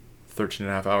drove 13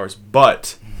 and a half hours.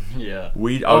 But yeah,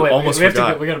 we almost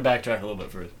forgot. We got to backtrack a little bit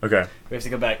first. Okay. We have to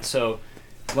go back. So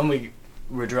when we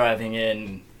were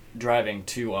driving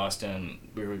to Austin,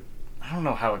 I don't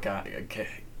know how it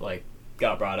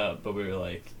got brought up, but we were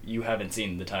like, you haven't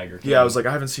seen the Tiger King. Yeah, I was like,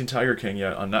 I haven't seen Tiger King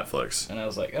yet on Netflix. And I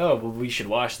was like, oh, well, we should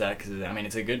watch that because, I mean,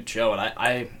 it's a good show. And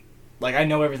I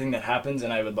know everything that happens,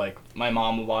 and I would my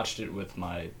mom watched it with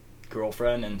my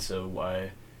girlfriend, and so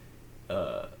I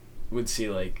would see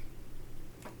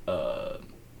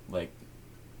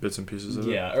bits and pieces of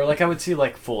it. Yeah, or I would see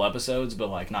full episodes,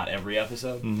 but not every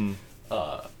episode. Mm-hmm.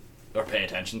 Or pay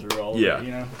attention through all of it,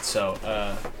 you know? So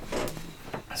I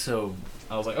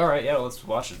was like, all right, yeah, let's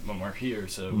watch it when we're here.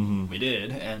 So we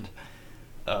did, and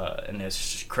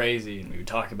it's just crazy, and we would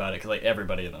talk about it because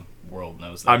everybody in the world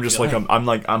knows that. I'm just I'm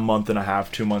a month and a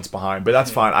half, 2 months behind, but that's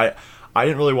fine. I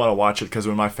didn't really want to watch it because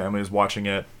when my family was watching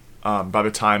it, by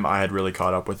the time I had really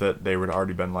caught up with it, they would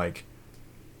already been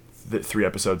 3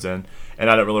 episodes in, and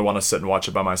I didn't really want to sit and watch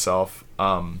it by myself.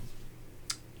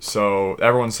 So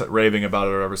everyone's raving about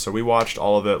it or whatever. So we watched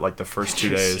all of it the first 2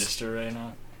 days. Your sister right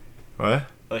now? What?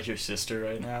 Like your sister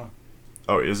right now?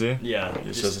 Oh, is he? Yeah.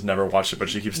 She just never watched it, but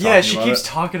she keeps talking about it. Yeah, she keeps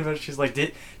talking about it.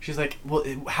 She's like, well,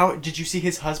 how did you see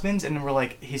his husbands? And we're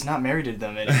like, he's not married to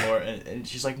them anymore. And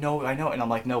she's like, no, I know. And I'm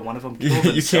like, no, one of them killed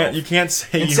himself. You can't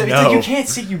say you know. You can't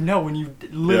say you know when you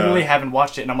literally haven't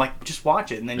watched it. And I'm like, just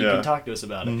watch it, and then you can talk to us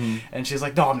about it. Mm-hmm. And she's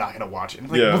like, no, I'm not gonna watch it. And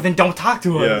I'm like, well, then don't talk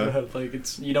to us.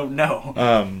 Yeah. You don't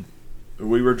know.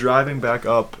 We were driving back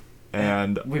up,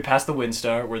 and we passed the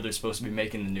Windstar where they're supposed to be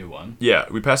making the new one. Yeah,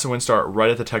 we passed the Windstar right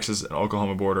at the Texas and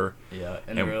Oklahoma border. Yeah,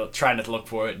 and we were trying to look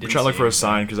for it. We're trying to look for a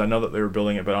sign because I know that they were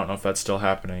building it, but I don't know if that's still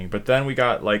happening. But then we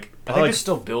got I think they're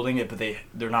still building it, but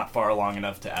they're not far along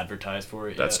enough to advertise for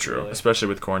it. That's true, really. Especially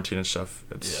with quarantine and stuff.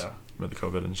 It's with the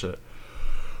COVID and shit.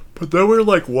 But then we're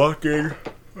walking.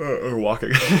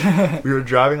 We were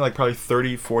driving probably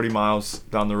 30-40 miles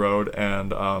down the road,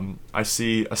 and I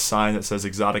see a sign that says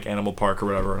Exotic Animal Park or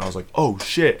whatever, and I was like, oh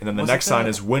shit. And then the next sign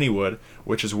is Wynnewood,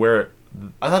 which is where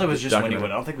I thought it was just Wynnewood. I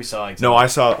don't think we saw Exotic. No,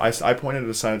 I pointed at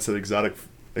a sign that said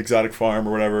Exotic Farm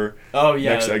or whatever. Oh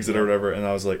yeah, next exit or whatever, and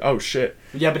I was like, oh shit.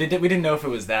 Yeah, but we didn't know if it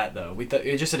was that though. We thought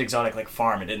it just said Exotic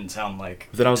Farm. It didn't sound like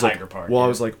then I was Tiger Park. Well, I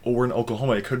was like, oh, we're in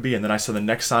Oklahoma. It could be. And then I saw the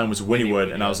next sign was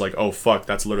Wynnewood, and I was like, oh fuck,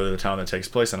 that's literally the town that takes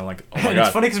place. And I'm like, oh my god. It's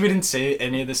funny because we didn't say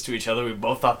any of this to each other. We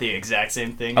both thought the exact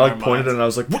same thing. I pointed and I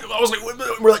was like,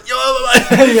 we're like,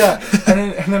 yo. Yeah,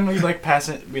 and then we pass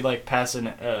it. We pass an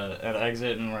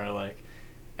exit, and we're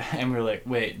like,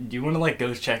 wait, do you want to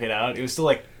go check it out? It was still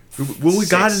Well, we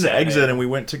got in the exit and we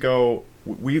went to go.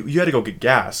 You had to go get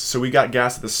gas, so we got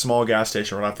gas at the small gas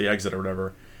station right off the exit or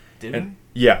whatever. Did we?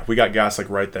 Yeah, we got gas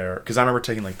right there because I remember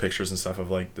taking pictures and stuff of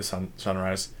the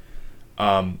sunrise.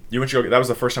 You went to go. That was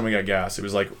the first time we got gas. It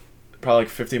was probably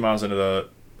 50 miles into the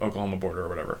Oklahoma border or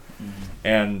whatever,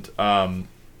 and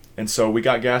so we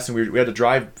got gas and we had to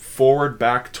drive forward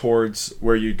back towards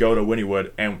where you go to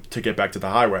Wynnewood and to get back to the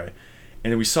highway,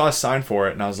 and then we saw a sign for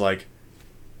it and I was like.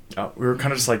 We were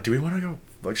kind of just do we want to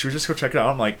go? Should we just go check it out?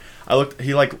 I'm like, I looked.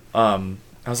 I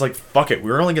was like, fuck it.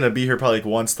 We were only gonna be here probably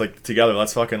once, together.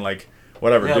 Let's fucking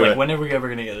whatever, Yeah, do like it. when are we ever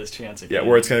gonna get this chance again? Yeah,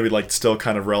 where it's gonna be like still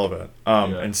kind of relevant.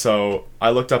 And so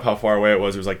I looked up how far away it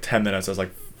was. It was like 10 minutes. I was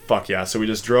like, fuck yeah. So we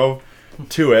just drove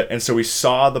to it, and so we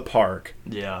saw the park.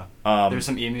 Yeah. There's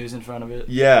some emus in front of it.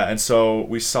 Yeah, and so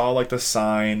we saw like the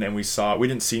sign, and we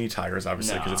didn't see any tigers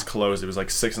obviously because No. it's closed. It was like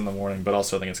 6 a.m, but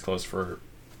also I think it's closed for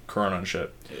Corona and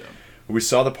shit. Yeah. We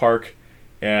saw the park,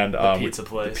 and The pizza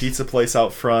place. the pizza place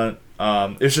out front.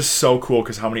 It was just so cool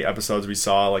because how many episodes we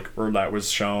saw, like, or that was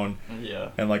shown, Yeah.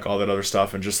 and like all that other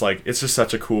stuff, and just like it's just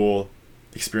such a cool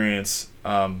experience.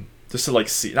 Just to like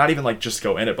see, not even like just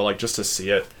go in it, but like just to see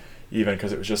it, even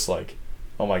because it was just like,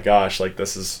 oh my gosh, like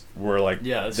this is where like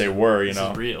they were, you this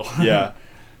know, is real. yeah.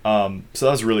 So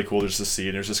that was really cool just to see,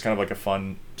 and it was just kind of like a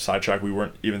fun sidetrack we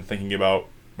weren't even thinking about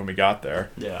when we got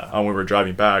there. Yeah. When we were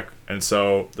driving back, and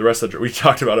so the rest of we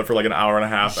talked about it for like an hour and a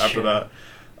half after that.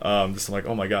 Just like,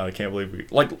 oh my god, I can't believe we,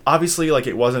 like, obviously, like,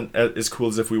 it wasn't as cool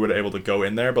as if we were able to go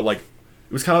in there, but like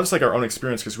it was kind of just like our own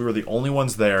experience because we were the only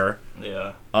ones there.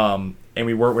 Yeah. And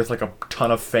we weren't with like a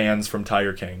ton of fans from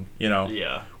Tiger King, you know.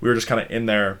 Yeah. We were just kind of in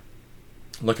there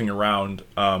looking around,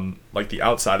 like the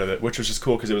outside of it, which was just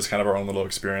cool because it was kind of our own little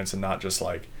experience and not just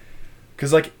like,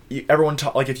 because like everyone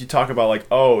like if you talk about like,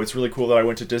 oh, it's really cool that I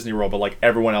went to Disney World, but like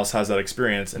everyone else has that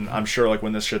experience, and I'm sure like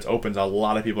when this shit opens, a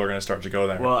lot of people are gonna start to go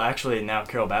there. Well, actually, now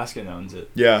Carol Baskin owns it.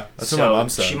 Yeah, that's what my mom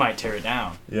said. She might tear it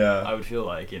down. Yeah. I would feel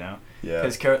like, you know. Yeah.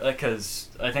 Because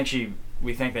I think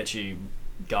we think that she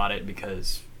got it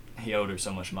because he owed her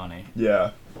so much money.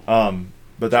 Yeah.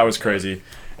 But that was crazy,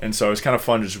 and so it was kind of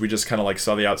fun. We just kind of like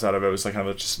saw the outside of it. It was like kind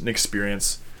of just an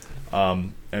experience,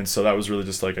 and so that was really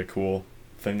just like a cool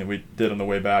thing that we did on the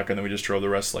way back, and then we just drove the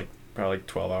rest like probably like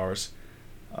 12 hours.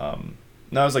 No,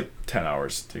 it was like 10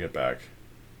 hours to get back,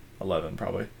 11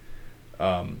 probably,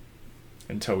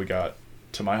 until we got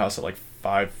to my house at like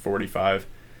 5:45,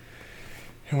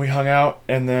 and we hung out,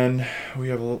 and then we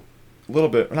have a little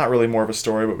bit, not really more of a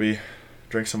story, but we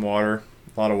drank some water,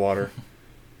 a lot of water,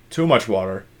 too much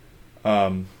water,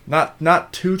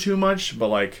 not too much, but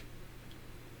like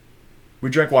we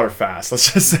drank water fast,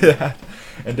 let's just say that.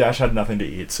 And Dash had nothing to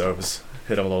eat, so it was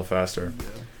hit him a little faster.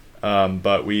 Yeah.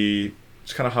 But we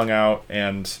just kind of hung out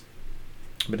and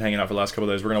been hanging out for the last couple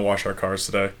of days. We're going to wash our cars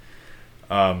today.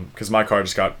 Because my car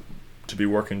just got to be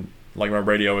working, like my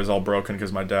radio is all broken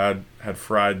because my dad had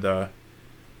fried the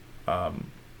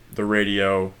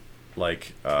radio,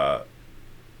 like,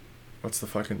 what's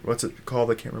it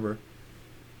called? I can't remember.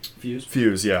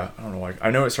 Fuse, yeah. I don't know why. I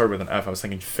know it started with an F. I was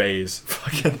thinking phase.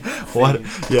 Fucking what?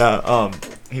 Yeah.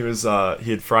 He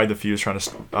had fried the fuse trying to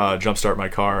jumpstart my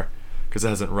car because it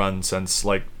hasn't run since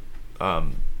like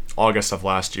August of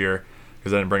last year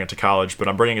because I didn't bring it to college. But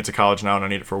I'm bringing it to college now and I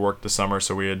need it for work this summer.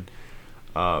 So he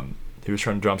was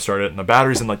trying to jumpstart it, and the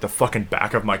battery's in like the fucking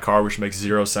back of my car, which makes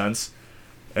zero sense.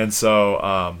 And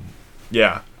so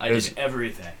yeah. I did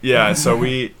everything. Yeah. So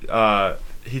we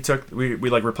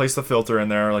like replaced the filter in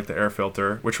there, like the air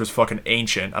filter, which was fucking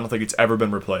ancient. I don't think it's ever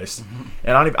been replaced.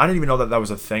 And I didn't even know that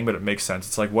was a thing, but it makes sense.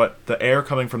 It's like what the air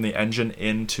coming from the engine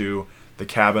into the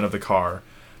cabin of the car.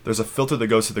 There's a filter that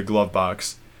goes to the glove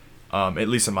box, at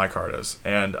least in my car it is.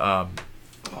 And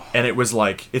it was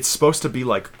like, it's supposed to be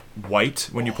like white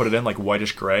when you put it in, like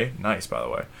whitish gray. Nice, by the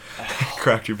way.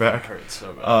 Cracked your back. It hurts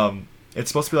so bad. It's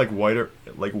supposed to be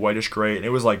like whitish gray, and it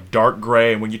was like dark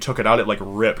gray, and when you took it out, it like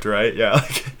ripped, right? Yeah,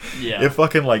 like, yeah. It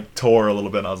fucking like tore a little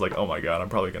bit, and I was like, oh my god, I'm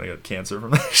probably gonna get cancer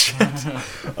from that shit.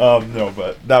 No,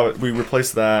 but we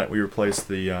replaced that. We replaced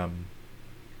the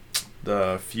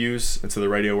fuse, and so the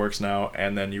radio works now,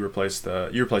 and then you replaced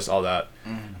all that,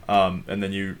 and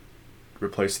then you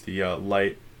replaced the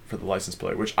light for the license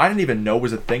plate, which I didn't even know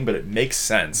was a thing, but it makes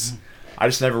sense. I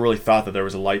just never really thought that there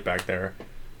was a light back there.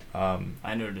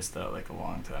 I noticed that like a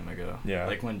long time ago. Yeah.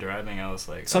 Like when driving, I was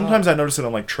like. Sometimes I notice it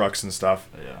on like trucks and stuff.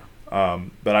 Yeah.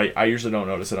 But I usually don't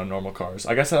notice it on normal cars.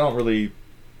 I guess I don't really,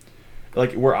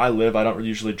 like where I live, I don't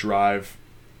usually drive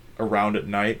around at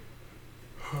night,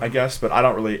 I guess, but I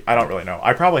don't really know.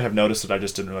 I probably have noticed it, I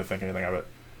just didn't really think anything of it.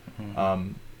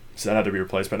 So that had to be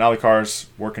replaced. But now the car's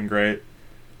working great.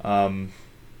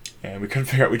 And we couldn't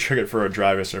figure out, we triggered for a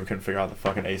drive yesterday, we couldn't figure out the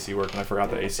fucking AC worked, and I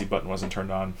forgot the AC button wasn't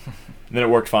turned on. And then it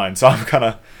worked fine, so I'm kind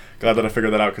of glad that I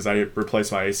figured that out, because I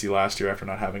replaced my AC last year after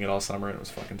not having it all summer, and it was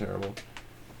fucking terrible.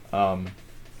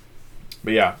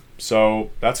 But yeah, so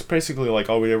that's basically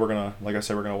like all we did. We're gonna, like I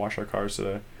said, we're gonna wash our cars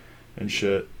today and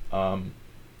shit. Yeah,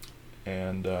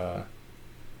 is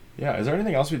there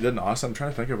anything else we did in Austin? I'm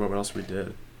trying to think about what else we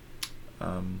did.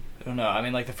 I don't know. I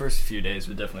mean, like the first few days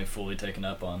were definitely fully taken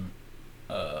up on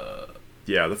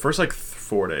Yeah, the first like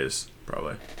 4 days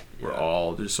probably. We're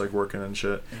all just like working and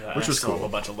shit, Yeah, which was still cool. have a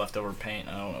bunch of leftover paint.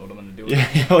 I don't know what I'm gonna do with Yeah,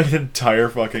 it. like an entire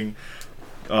fucking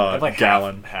I have like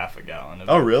gallon. half a gallon of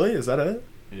Oh it. really? Is that it?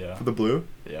 Yeah. For the blue?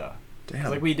 Yeah. 'Cause,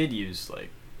 Damn. like we did use like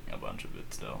a bunch of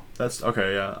it still. That's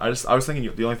okay. Yeah. I was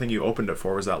thinking the only thing you opened it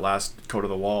for was that last coat of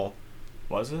the wall.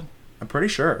 Was it? I'm pretty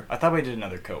sure. I thought we did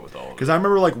another coat with all of it. Because I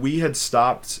remember like we had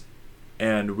stopped,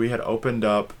 and we had opened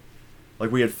up,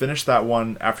 like we had finished that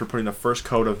one after putting the first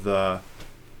coat of the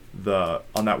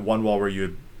on that one wall where you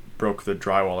had broke the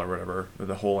drywall or whatever with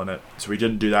the hole in it. So we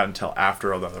didn't do that until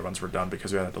after all the other ones were done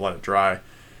because we had to let it dry,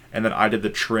 and then I did the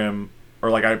trim, or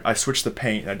like I switched the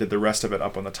paint and I did the rest of it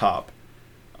up on the top,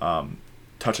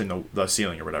 touching the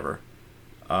ceiling or whatever,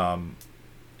 and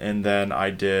then I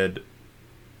did.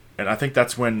 And I think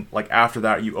that's when, like, after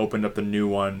that, you opened up the new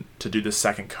one to do the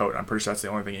second coat. I'm pretty sure that's the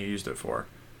only thing you used it for.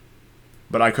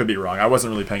 But I could be wrong. I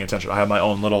wasn't really paying attention. I had my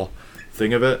own little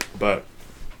thing of it. But,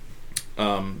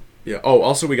 yeah. Oh,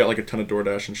 also, we got, like, a ton of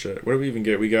DoorDash and shit. What did we even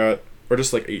get? We got, or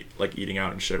just, like, eating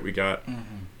out and shit. We got,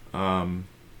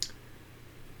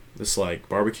 this, like,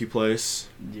 barbecue place.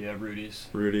 Yeah, Rudy's.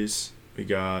 Rudy's. We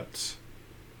got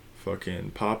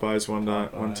fucking Popeyes one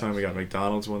time. We got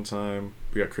McDonald's one time.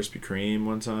 We got Krispy Kreme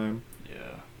one time.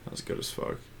 Yeah. That was good as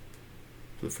fuck.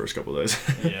 For the first couple of days.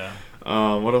 Yeah.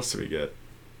 What else did we get?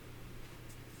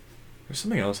 There's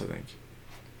something else, I think.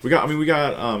 We got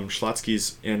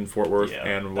Schlotzsky's in Fort Worth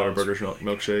and Whataburger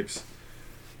milkshakes.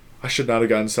 I should not have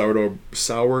gotten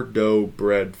sourdough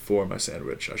bread for my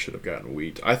sandwich. I should have gotten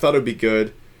wheat. I thought it'd be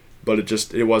good, but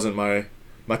it wasn't my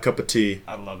cup of tea.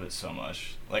 I love it so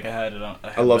much. Like I had it on.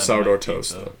 I love sourdough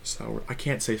toast though. I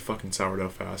can't say fucking sourdough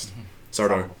fast.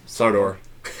 Sourdough. Salvador.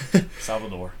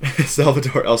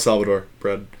 El Salvador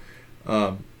bread.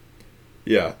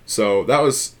 Yeah. So that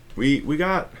was we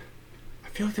got. I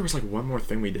feel like there was like one more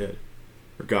thing we did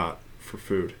or got for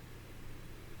food.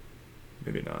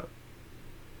 Maybe not.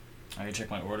 I can check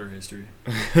my order history.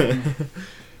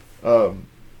 Yeah,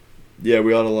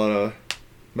 we had a lot of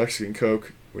Mexican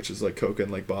Coke, which is like Coke in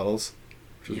like bottles,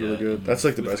 which is really good. That's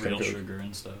like the best kind of Coke. Sugar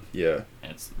and stuff. Yeah.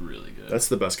 And it's really good. That's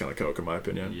the best kind of Coke in my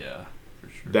opinion. Yeah, for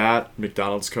sure. That,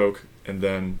 McDonald's Coke, and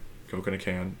then Coke in a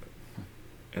can,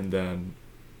 and then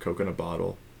Coke in a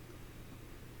bottle.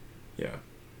 Yeah.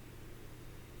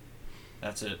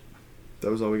 That's it.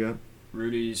 That was all we got?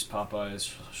 Rudy's,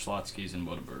 Popeyes, Schlotzsky's, and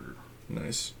Whataburger.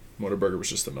 Nice. Whataburger was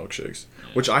just the milkshakes, Yeah.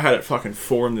 which I had at fucking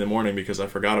 4 a.m. because I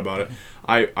forgot about it.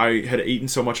 I had eaten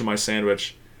so much of my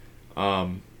sandwich,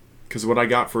 because what I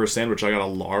got for a sandwich, I got a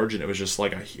large, and it was just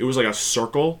like it was like a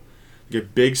circle, like a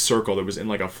big circle that was in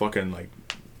like a fucking like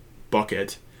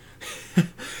bucket,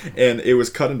 and it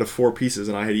was cut into 4 pieces,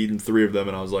 and I had eaten 3 of them,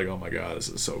 and I was like, oh my god, this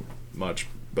is so much.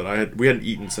 But we hadn't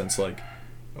eaten since like,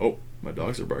 oh, my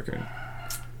dogs are barking.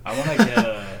 I want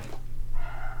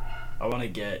to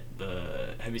get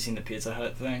the. Have you seen the Pizza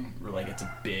Hut thing? Where like it's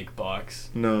a big box.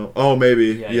 No. Oh, maybe.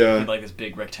 Yeah. Yeah. You get, like this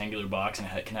big rectangular box, and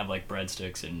it can have like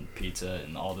breadsticks and pizza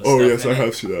and all this. Oh stuff yes, in I it.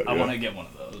 have seen that. I yeah. want to get one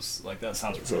of those. Like that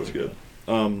sounds really good.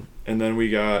 And then we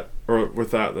got, or with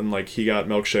that, then like he got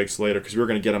milkshakes later because we were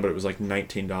gonna get them, but it was like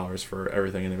 $19 for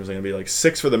everything, and it was gonna be like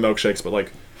 $6 for the milkshakes, but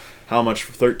like how much?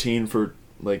 $13 for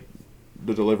like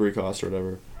the delivery cost or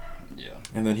whatever. Yeah.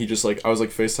 And then he just like, I was like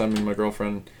FaceTiming my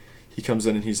girlfriend. He comes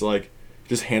in and he's like,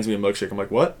 just hands me a milkshake. I'm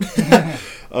like, what?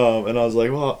 And I was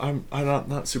like, well, I'm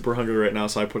not super hungry right now,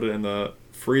 so I put it in the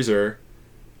freezer,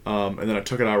 and then I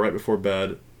took it out right before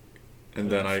bed, and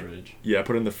then I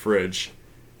put it in the fridge,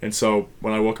 and so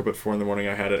when I woke up at 4 a.m,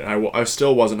 I had it, and I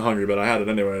still wasn't hungry, but I had it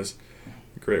anyways.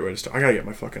 Great way to start. I gotta get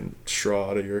my fucking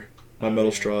straw out of my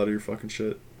metal straw out of your fucking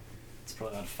shit. It's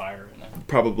probably on fire right now.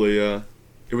 Probably.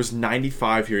 It was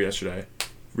 95 here yesterday.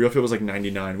 Real feel was like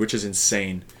 99, which is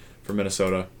insane for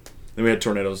Minnesota. Then we had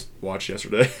tornadoes watch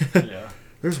yesterday. Yeah.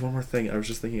 There's one more thing I was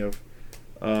just thinking of.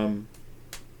 I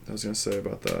was gonna say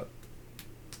about that.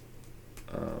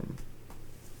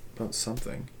 About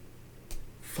something.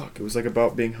 Fuck, it was like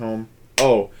about being home.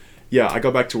 Oh, yeah, I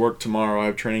go back to work tomorrow. I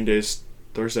have training days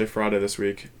Thursday, Friday this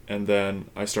week, and then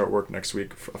I start work next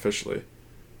week officially.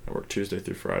 I work Tuesday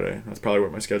through Friday. That's probably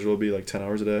what my schedule will be, like 10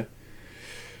 hours a day.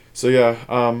 So yeah,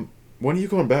 when are you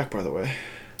going back, by the way?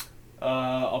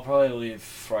 I'll probably leave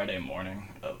Friday morning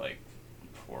at like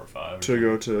 4 or 5. To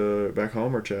go to back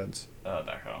home or Chad's?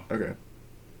 Back home. Okay,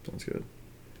 sounds good.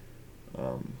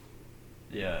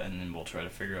 Yeah, and then we'll try to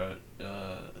figure out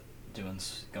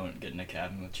getting a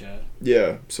cabin with Chad.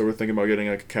 Yeah, so we're thinking about getting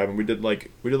like a cabin. We did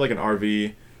like an RV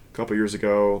a couple years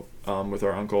ago with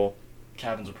our uncle.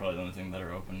 Cabins are probably the only thing that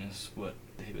are open, is what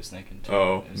he was thinking too.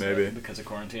 Oh, maybe. Because of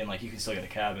quarantine, like you can still get a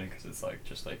cabin because it's like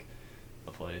just like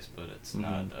a place, but it's Mhm.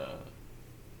 not.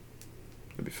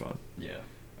 It'd be fun. Yeah.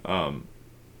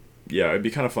 Yeah, it'd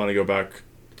be kind of fun to go back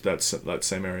to that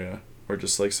same area, or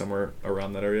just like somewhere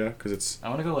around that area, because it's. I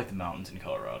want to go like the mountains in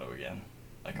Colorado again.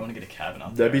 Like I want to get a cabin out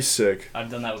there. That'd be sick. I've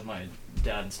done that with my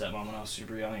dad and stepmom when I was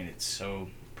super young, and it's so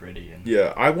pretty. And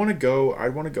Yeah, I want to go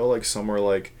like somewhere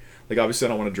like obviously I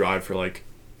don't want to drive for like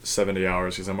 70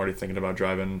 hours because I'm already thinking about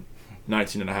driving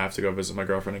 19 and a half to go visit my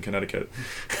girlfriend in Connecticut.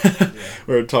 Yeah.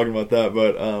 We were talking about that,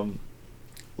 but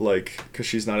like because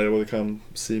she's not able to come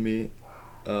see me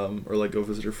or like go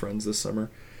visit her friends this summer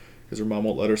because her mom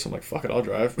won't let her, so I'm like, fuck it, I'll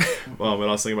drive. And I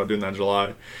was thinking about doing that in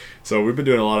July, so we've been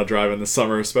doing a lot of driving this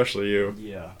summer, especially you.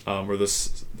 Yeah. Where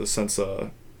since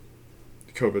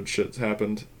COVID shit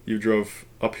happened, you drove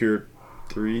up here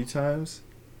 3 times?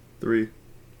 3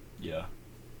 Yeah.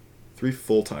 3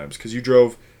 full times, because you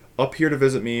drove up here to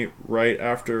visit me right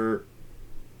after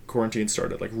quarantine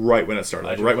started, like right when it started,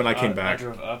 like right when I came back. I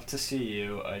drove up to see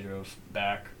you. I drove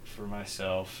back for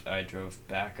myself. I drove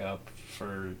back up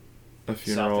for A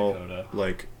funeral, South Dakota.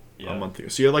 like Yeah. a month ago.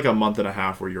 So you had like a month and a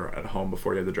half where you were at home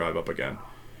before you had to drive up again,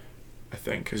 I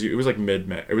think, because it was like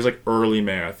mid-May. It was like early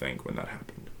May, I think, when that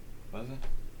happened. Was it?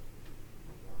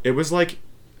 It was like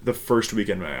the first week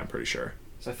in May, I'm pretty sure.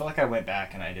 So I felt like I went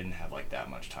back and I didn't have like that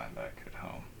much time back at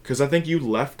home. Because I think you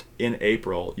left in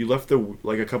April. You left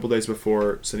like a couple days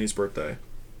before Sydney's birthday.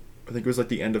 I think it was like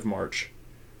the end of March.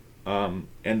 And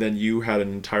then you had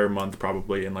an entire month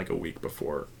probably in like a week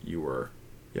before you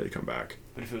had to come back.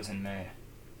 But if it was in May,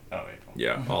 April.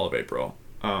 Yeah, all of April.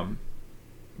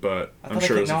 But I I'm thought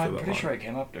sure it I was came, no, for I'm that pretty long. sure I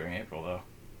came up during April though.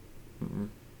 Mm-mm.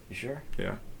 You sure?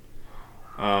 Yeah.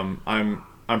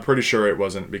 I'm pretty sure it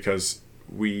wasn't, because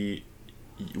we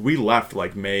left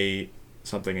like May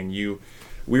something, and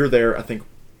we were there, I think.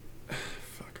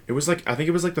 Fuck. It was like, I think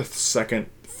it was like the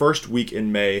first week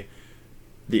in May,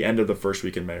 the end of the first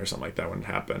week in May or something like that when it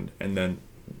happened, and then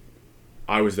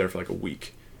I was there for like a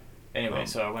week. Anyway,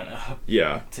 so I went up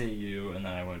Yeah. to you, and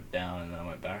then I went down, and then I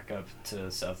went back up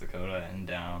to South Dakota and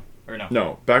down. Or no.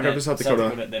 No, back up to South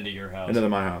Dakota, then to your house. and then to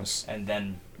my house. And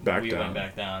then Back we down. went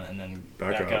back down, and then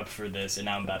Back back up. up for this, and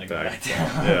now I'm about to go Back back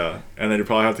down. Yeah, and then you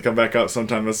probably have to come back up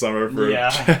sometime this summer for Yeah.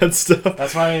 Chad stuff.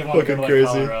 That's why I want to go Fucking to like crazy.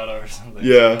 Colorado or something.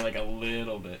 Yeah. Like a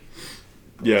little bit.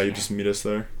 Yeah, closer. you just meet us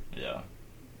there. Yeah,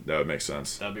 That would make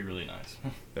sense. that'd be really nice.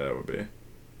 Yeah, that would be.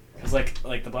 Cause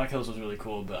like the Black Hills was really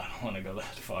cool, but I don't want to go that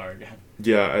far again.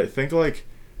 Yeah, I think like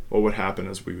what would happen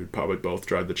is we would probably both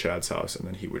drive to Chad's house, and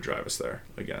then he would drive us there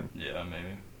again. Yeah,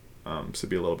 maybe. So it'd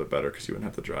be a little bit better because you wouldn't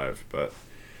have to drive. But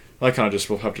I kind of just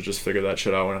will have to just figure that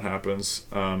shit out when it happens.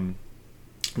 And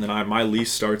then my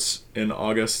lease starts in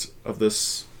August of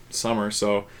this summer,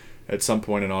 so at some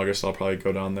point in August I'll probably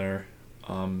go down there,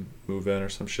 move in or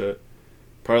some shit.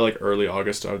 Probably like early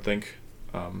August, I would think,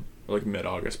 or like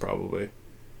mid-August probably.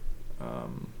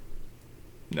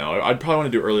 No, I'd probably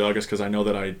want to do early August because I know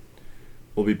that I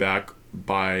will be back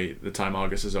by the time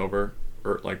August is over,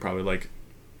 or like probably like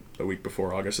a week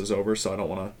before August is over, so I don't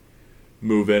want to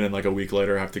move in and like a week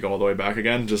later have to go all the way back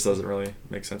again. Just doesn't really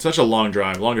make sense. Such a long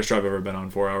drive. Longest drive I've ever been on,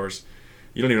 4 hours.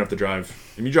 You don't even have to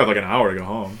drive. I mean, you drive like an hour to go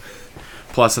home.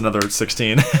 Plus another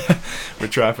 16 with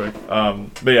traffic.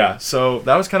 But yeah, so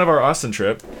that was kind of our Austin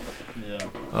trip.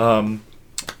 Yeah.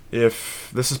 If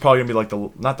this is probably gonna be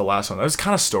like not the last one. There's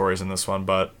kind of stories in this one,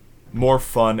 but more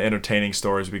fun, entertaining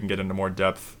stories we can get into more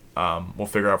depth. We'll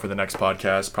figure out for the next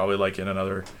podcast, probably like in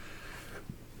another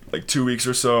like 2 weeks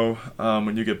or so,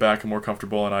 when you get back and more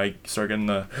comfortable and I start getting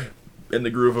in the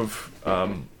groove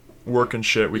of work and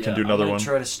shit. We can do another I'm one. gonna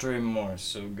try to stream more,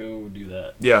 so go do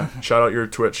that. Yeah, shout out your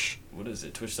Twitch. What is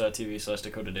it?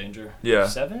 Twitch.tv/Dakota Danger. Yeah.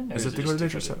 7? Or Is it Dakota just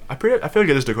Danger 7? I feel like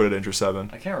it is Dakota Danger 7.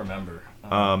 I can't remember.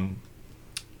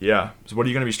 Yeah. So what are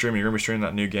you gonna be streaming? You're gonna be streaming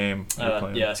that new game you're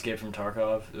playing. Yeah, Escape from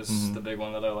Tarkov is Mhm. the big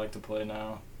one that I like to play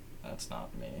now. That's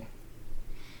not me.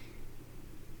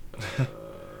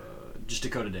 Just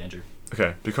Dakota Danger.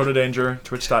 Okay, Dakota Danger,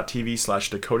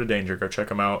 twitch.tv/Dakota Danger. Go check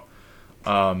them out.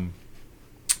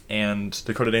 And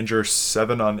Dakota Danger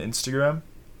 7 on Instagram,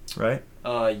 right?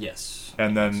 Yes.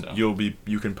 And I then think so.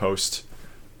 you can post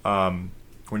when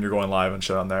you're going live and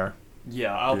shit on there.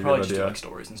 Yeah, I'll Be a probably good just do idea. like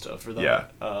stories and stuff for that. Yeah.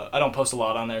 I don't post a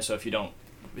lot on there, so if you don't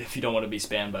want to be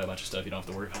spammed by a bunch of stuff, you don't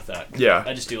have to worry about that. Yeah.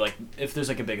 I just do like if there's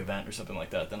like a big event or something like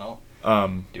that, then I'll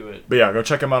do it. But yeah, go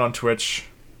check him out on Twitch.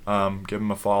 Give him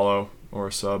a follow or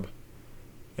a sub,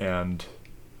 and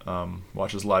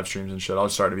watch his live streams and shit. I'll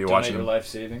start to be Donate watching your him. life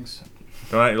savings.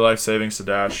 Donate your life savings to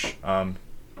Dash.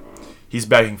 He's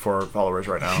begging for followers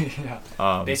right now.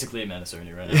 Yeah. Basically a menace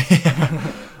attorney right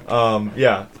now.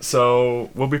 Yeah, so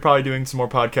we'll be probably doing some more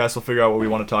podcasts. We'll figure out what we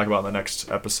want to talk about in the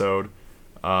next episode.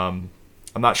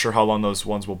 I'm not sure how long those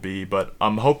ones will be, but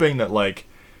I'm hoping that like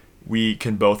we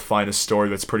can both find a story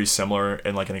that's pretty similar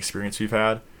in like an experience we've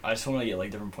had. I just want to get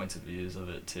like different points of views of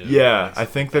it too. Yeah, like, I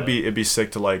think it'd be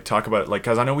sick to like talk about it, like,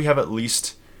 because I know we have at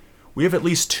least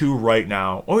 2 right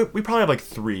now. Oh, we probably have like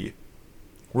 3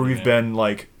 where we've been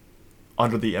like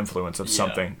under the influence of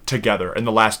something together in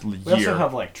the last year. We also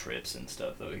have like trips and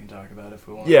stuff that we can talk about if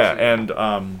we want. Yeah,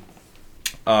 to.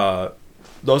 and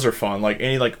those are fun. Like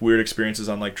any like weird experiences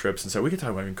on like trips and stuff. We could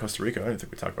talk about in Costa Rica. I don't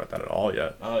think we talked about that at all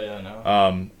yet. Oh yeah,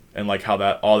 no. And like how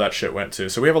all that shit went too.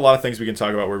 So we have a lot of things we can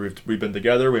talk about where we've been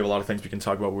together. We have a lot of things we can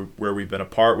talk about where we've been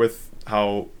apart with,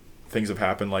 how things have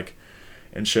happened, like,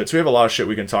 and shit. So we have a lot of shit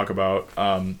we can talk about.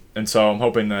 And so I'm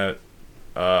hoping that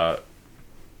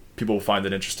people will find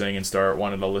it interesting and start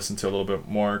wanting to listen to a little bit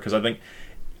more, because I think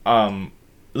at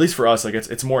least for us, like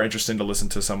it's more interesting to listen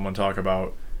to someone talk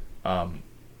about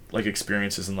like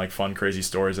experiences and like fun crazy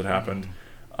stories that happened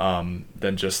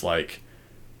than just like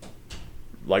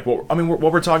what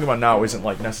we're talking about now isn't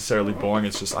like necessarily boring.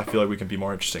 It's just I feel like we can be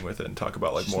more interesting with it and talk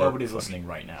about like just more. Nobody's listening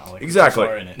right now. Like, exactly.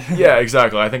 We're in it. Yeah,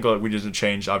 exactly. I think like, we just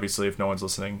change obviously if no one's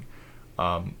listening.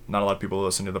 Not a lot of people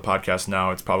listen to the podcast now.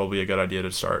 It's probably a good idea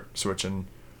to start switching.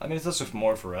 I mean, it's also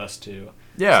more for us too.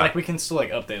 Yeah, so, like we can still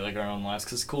like update like our own lives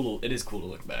because it is cool to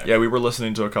look back. Yeah, we were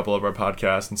listening to a couple of our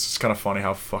podcasts, and it's just kind of funny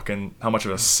how much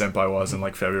of a simp I was in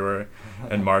like February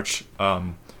and March,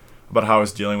 about how I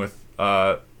was dealing with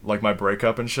like my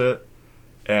breakup and shit,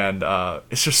 and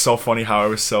it's just so funny how I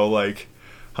was so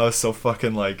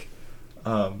fucking like,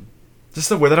 just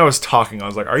the way that I was talking, I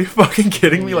was like, are you fucking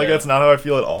kidding me? Yeah. Like that's not how I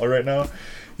feel at all right now,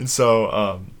 and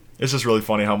so it's just really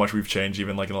funny how much we've changed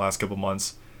even like in the last couple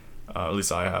months. At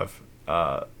least I have.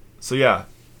 So yeah,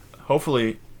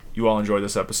 hopefully you all enjoyed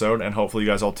this episode, and hopefully you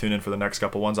guys all tune in for the next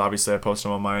couple ones. Obviously, I post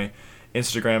them on my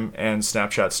Instagram and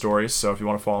Snapchat stories, so if you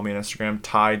want to follow me on Instagram,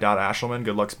 ty.ashelman,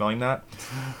 good luck spelling that.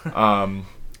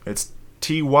 It's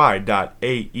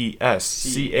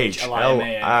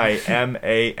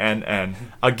ty.aeschlimann.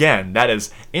 Again, that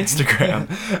is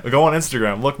Instagram. Go on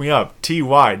Instagram, look me up,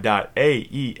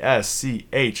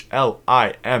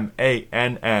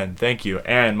 ty.aeschlimann. Thank you.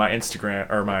 And my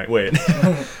Instagram, or my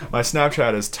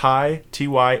Snapchat is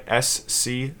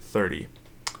tysc30.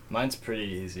 Mine's pretty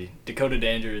easy. Dakota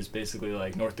Danger is basically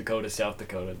like North Dakota, South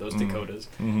Dakota, those Dakotas,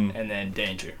 and then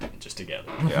Danger, just together.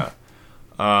 Yeah.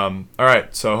 All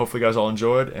right, so hopefully you guys all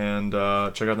enjoyed, and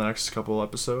check out the next couple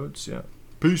episodes. Yeah.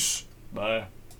 Peace. Bye.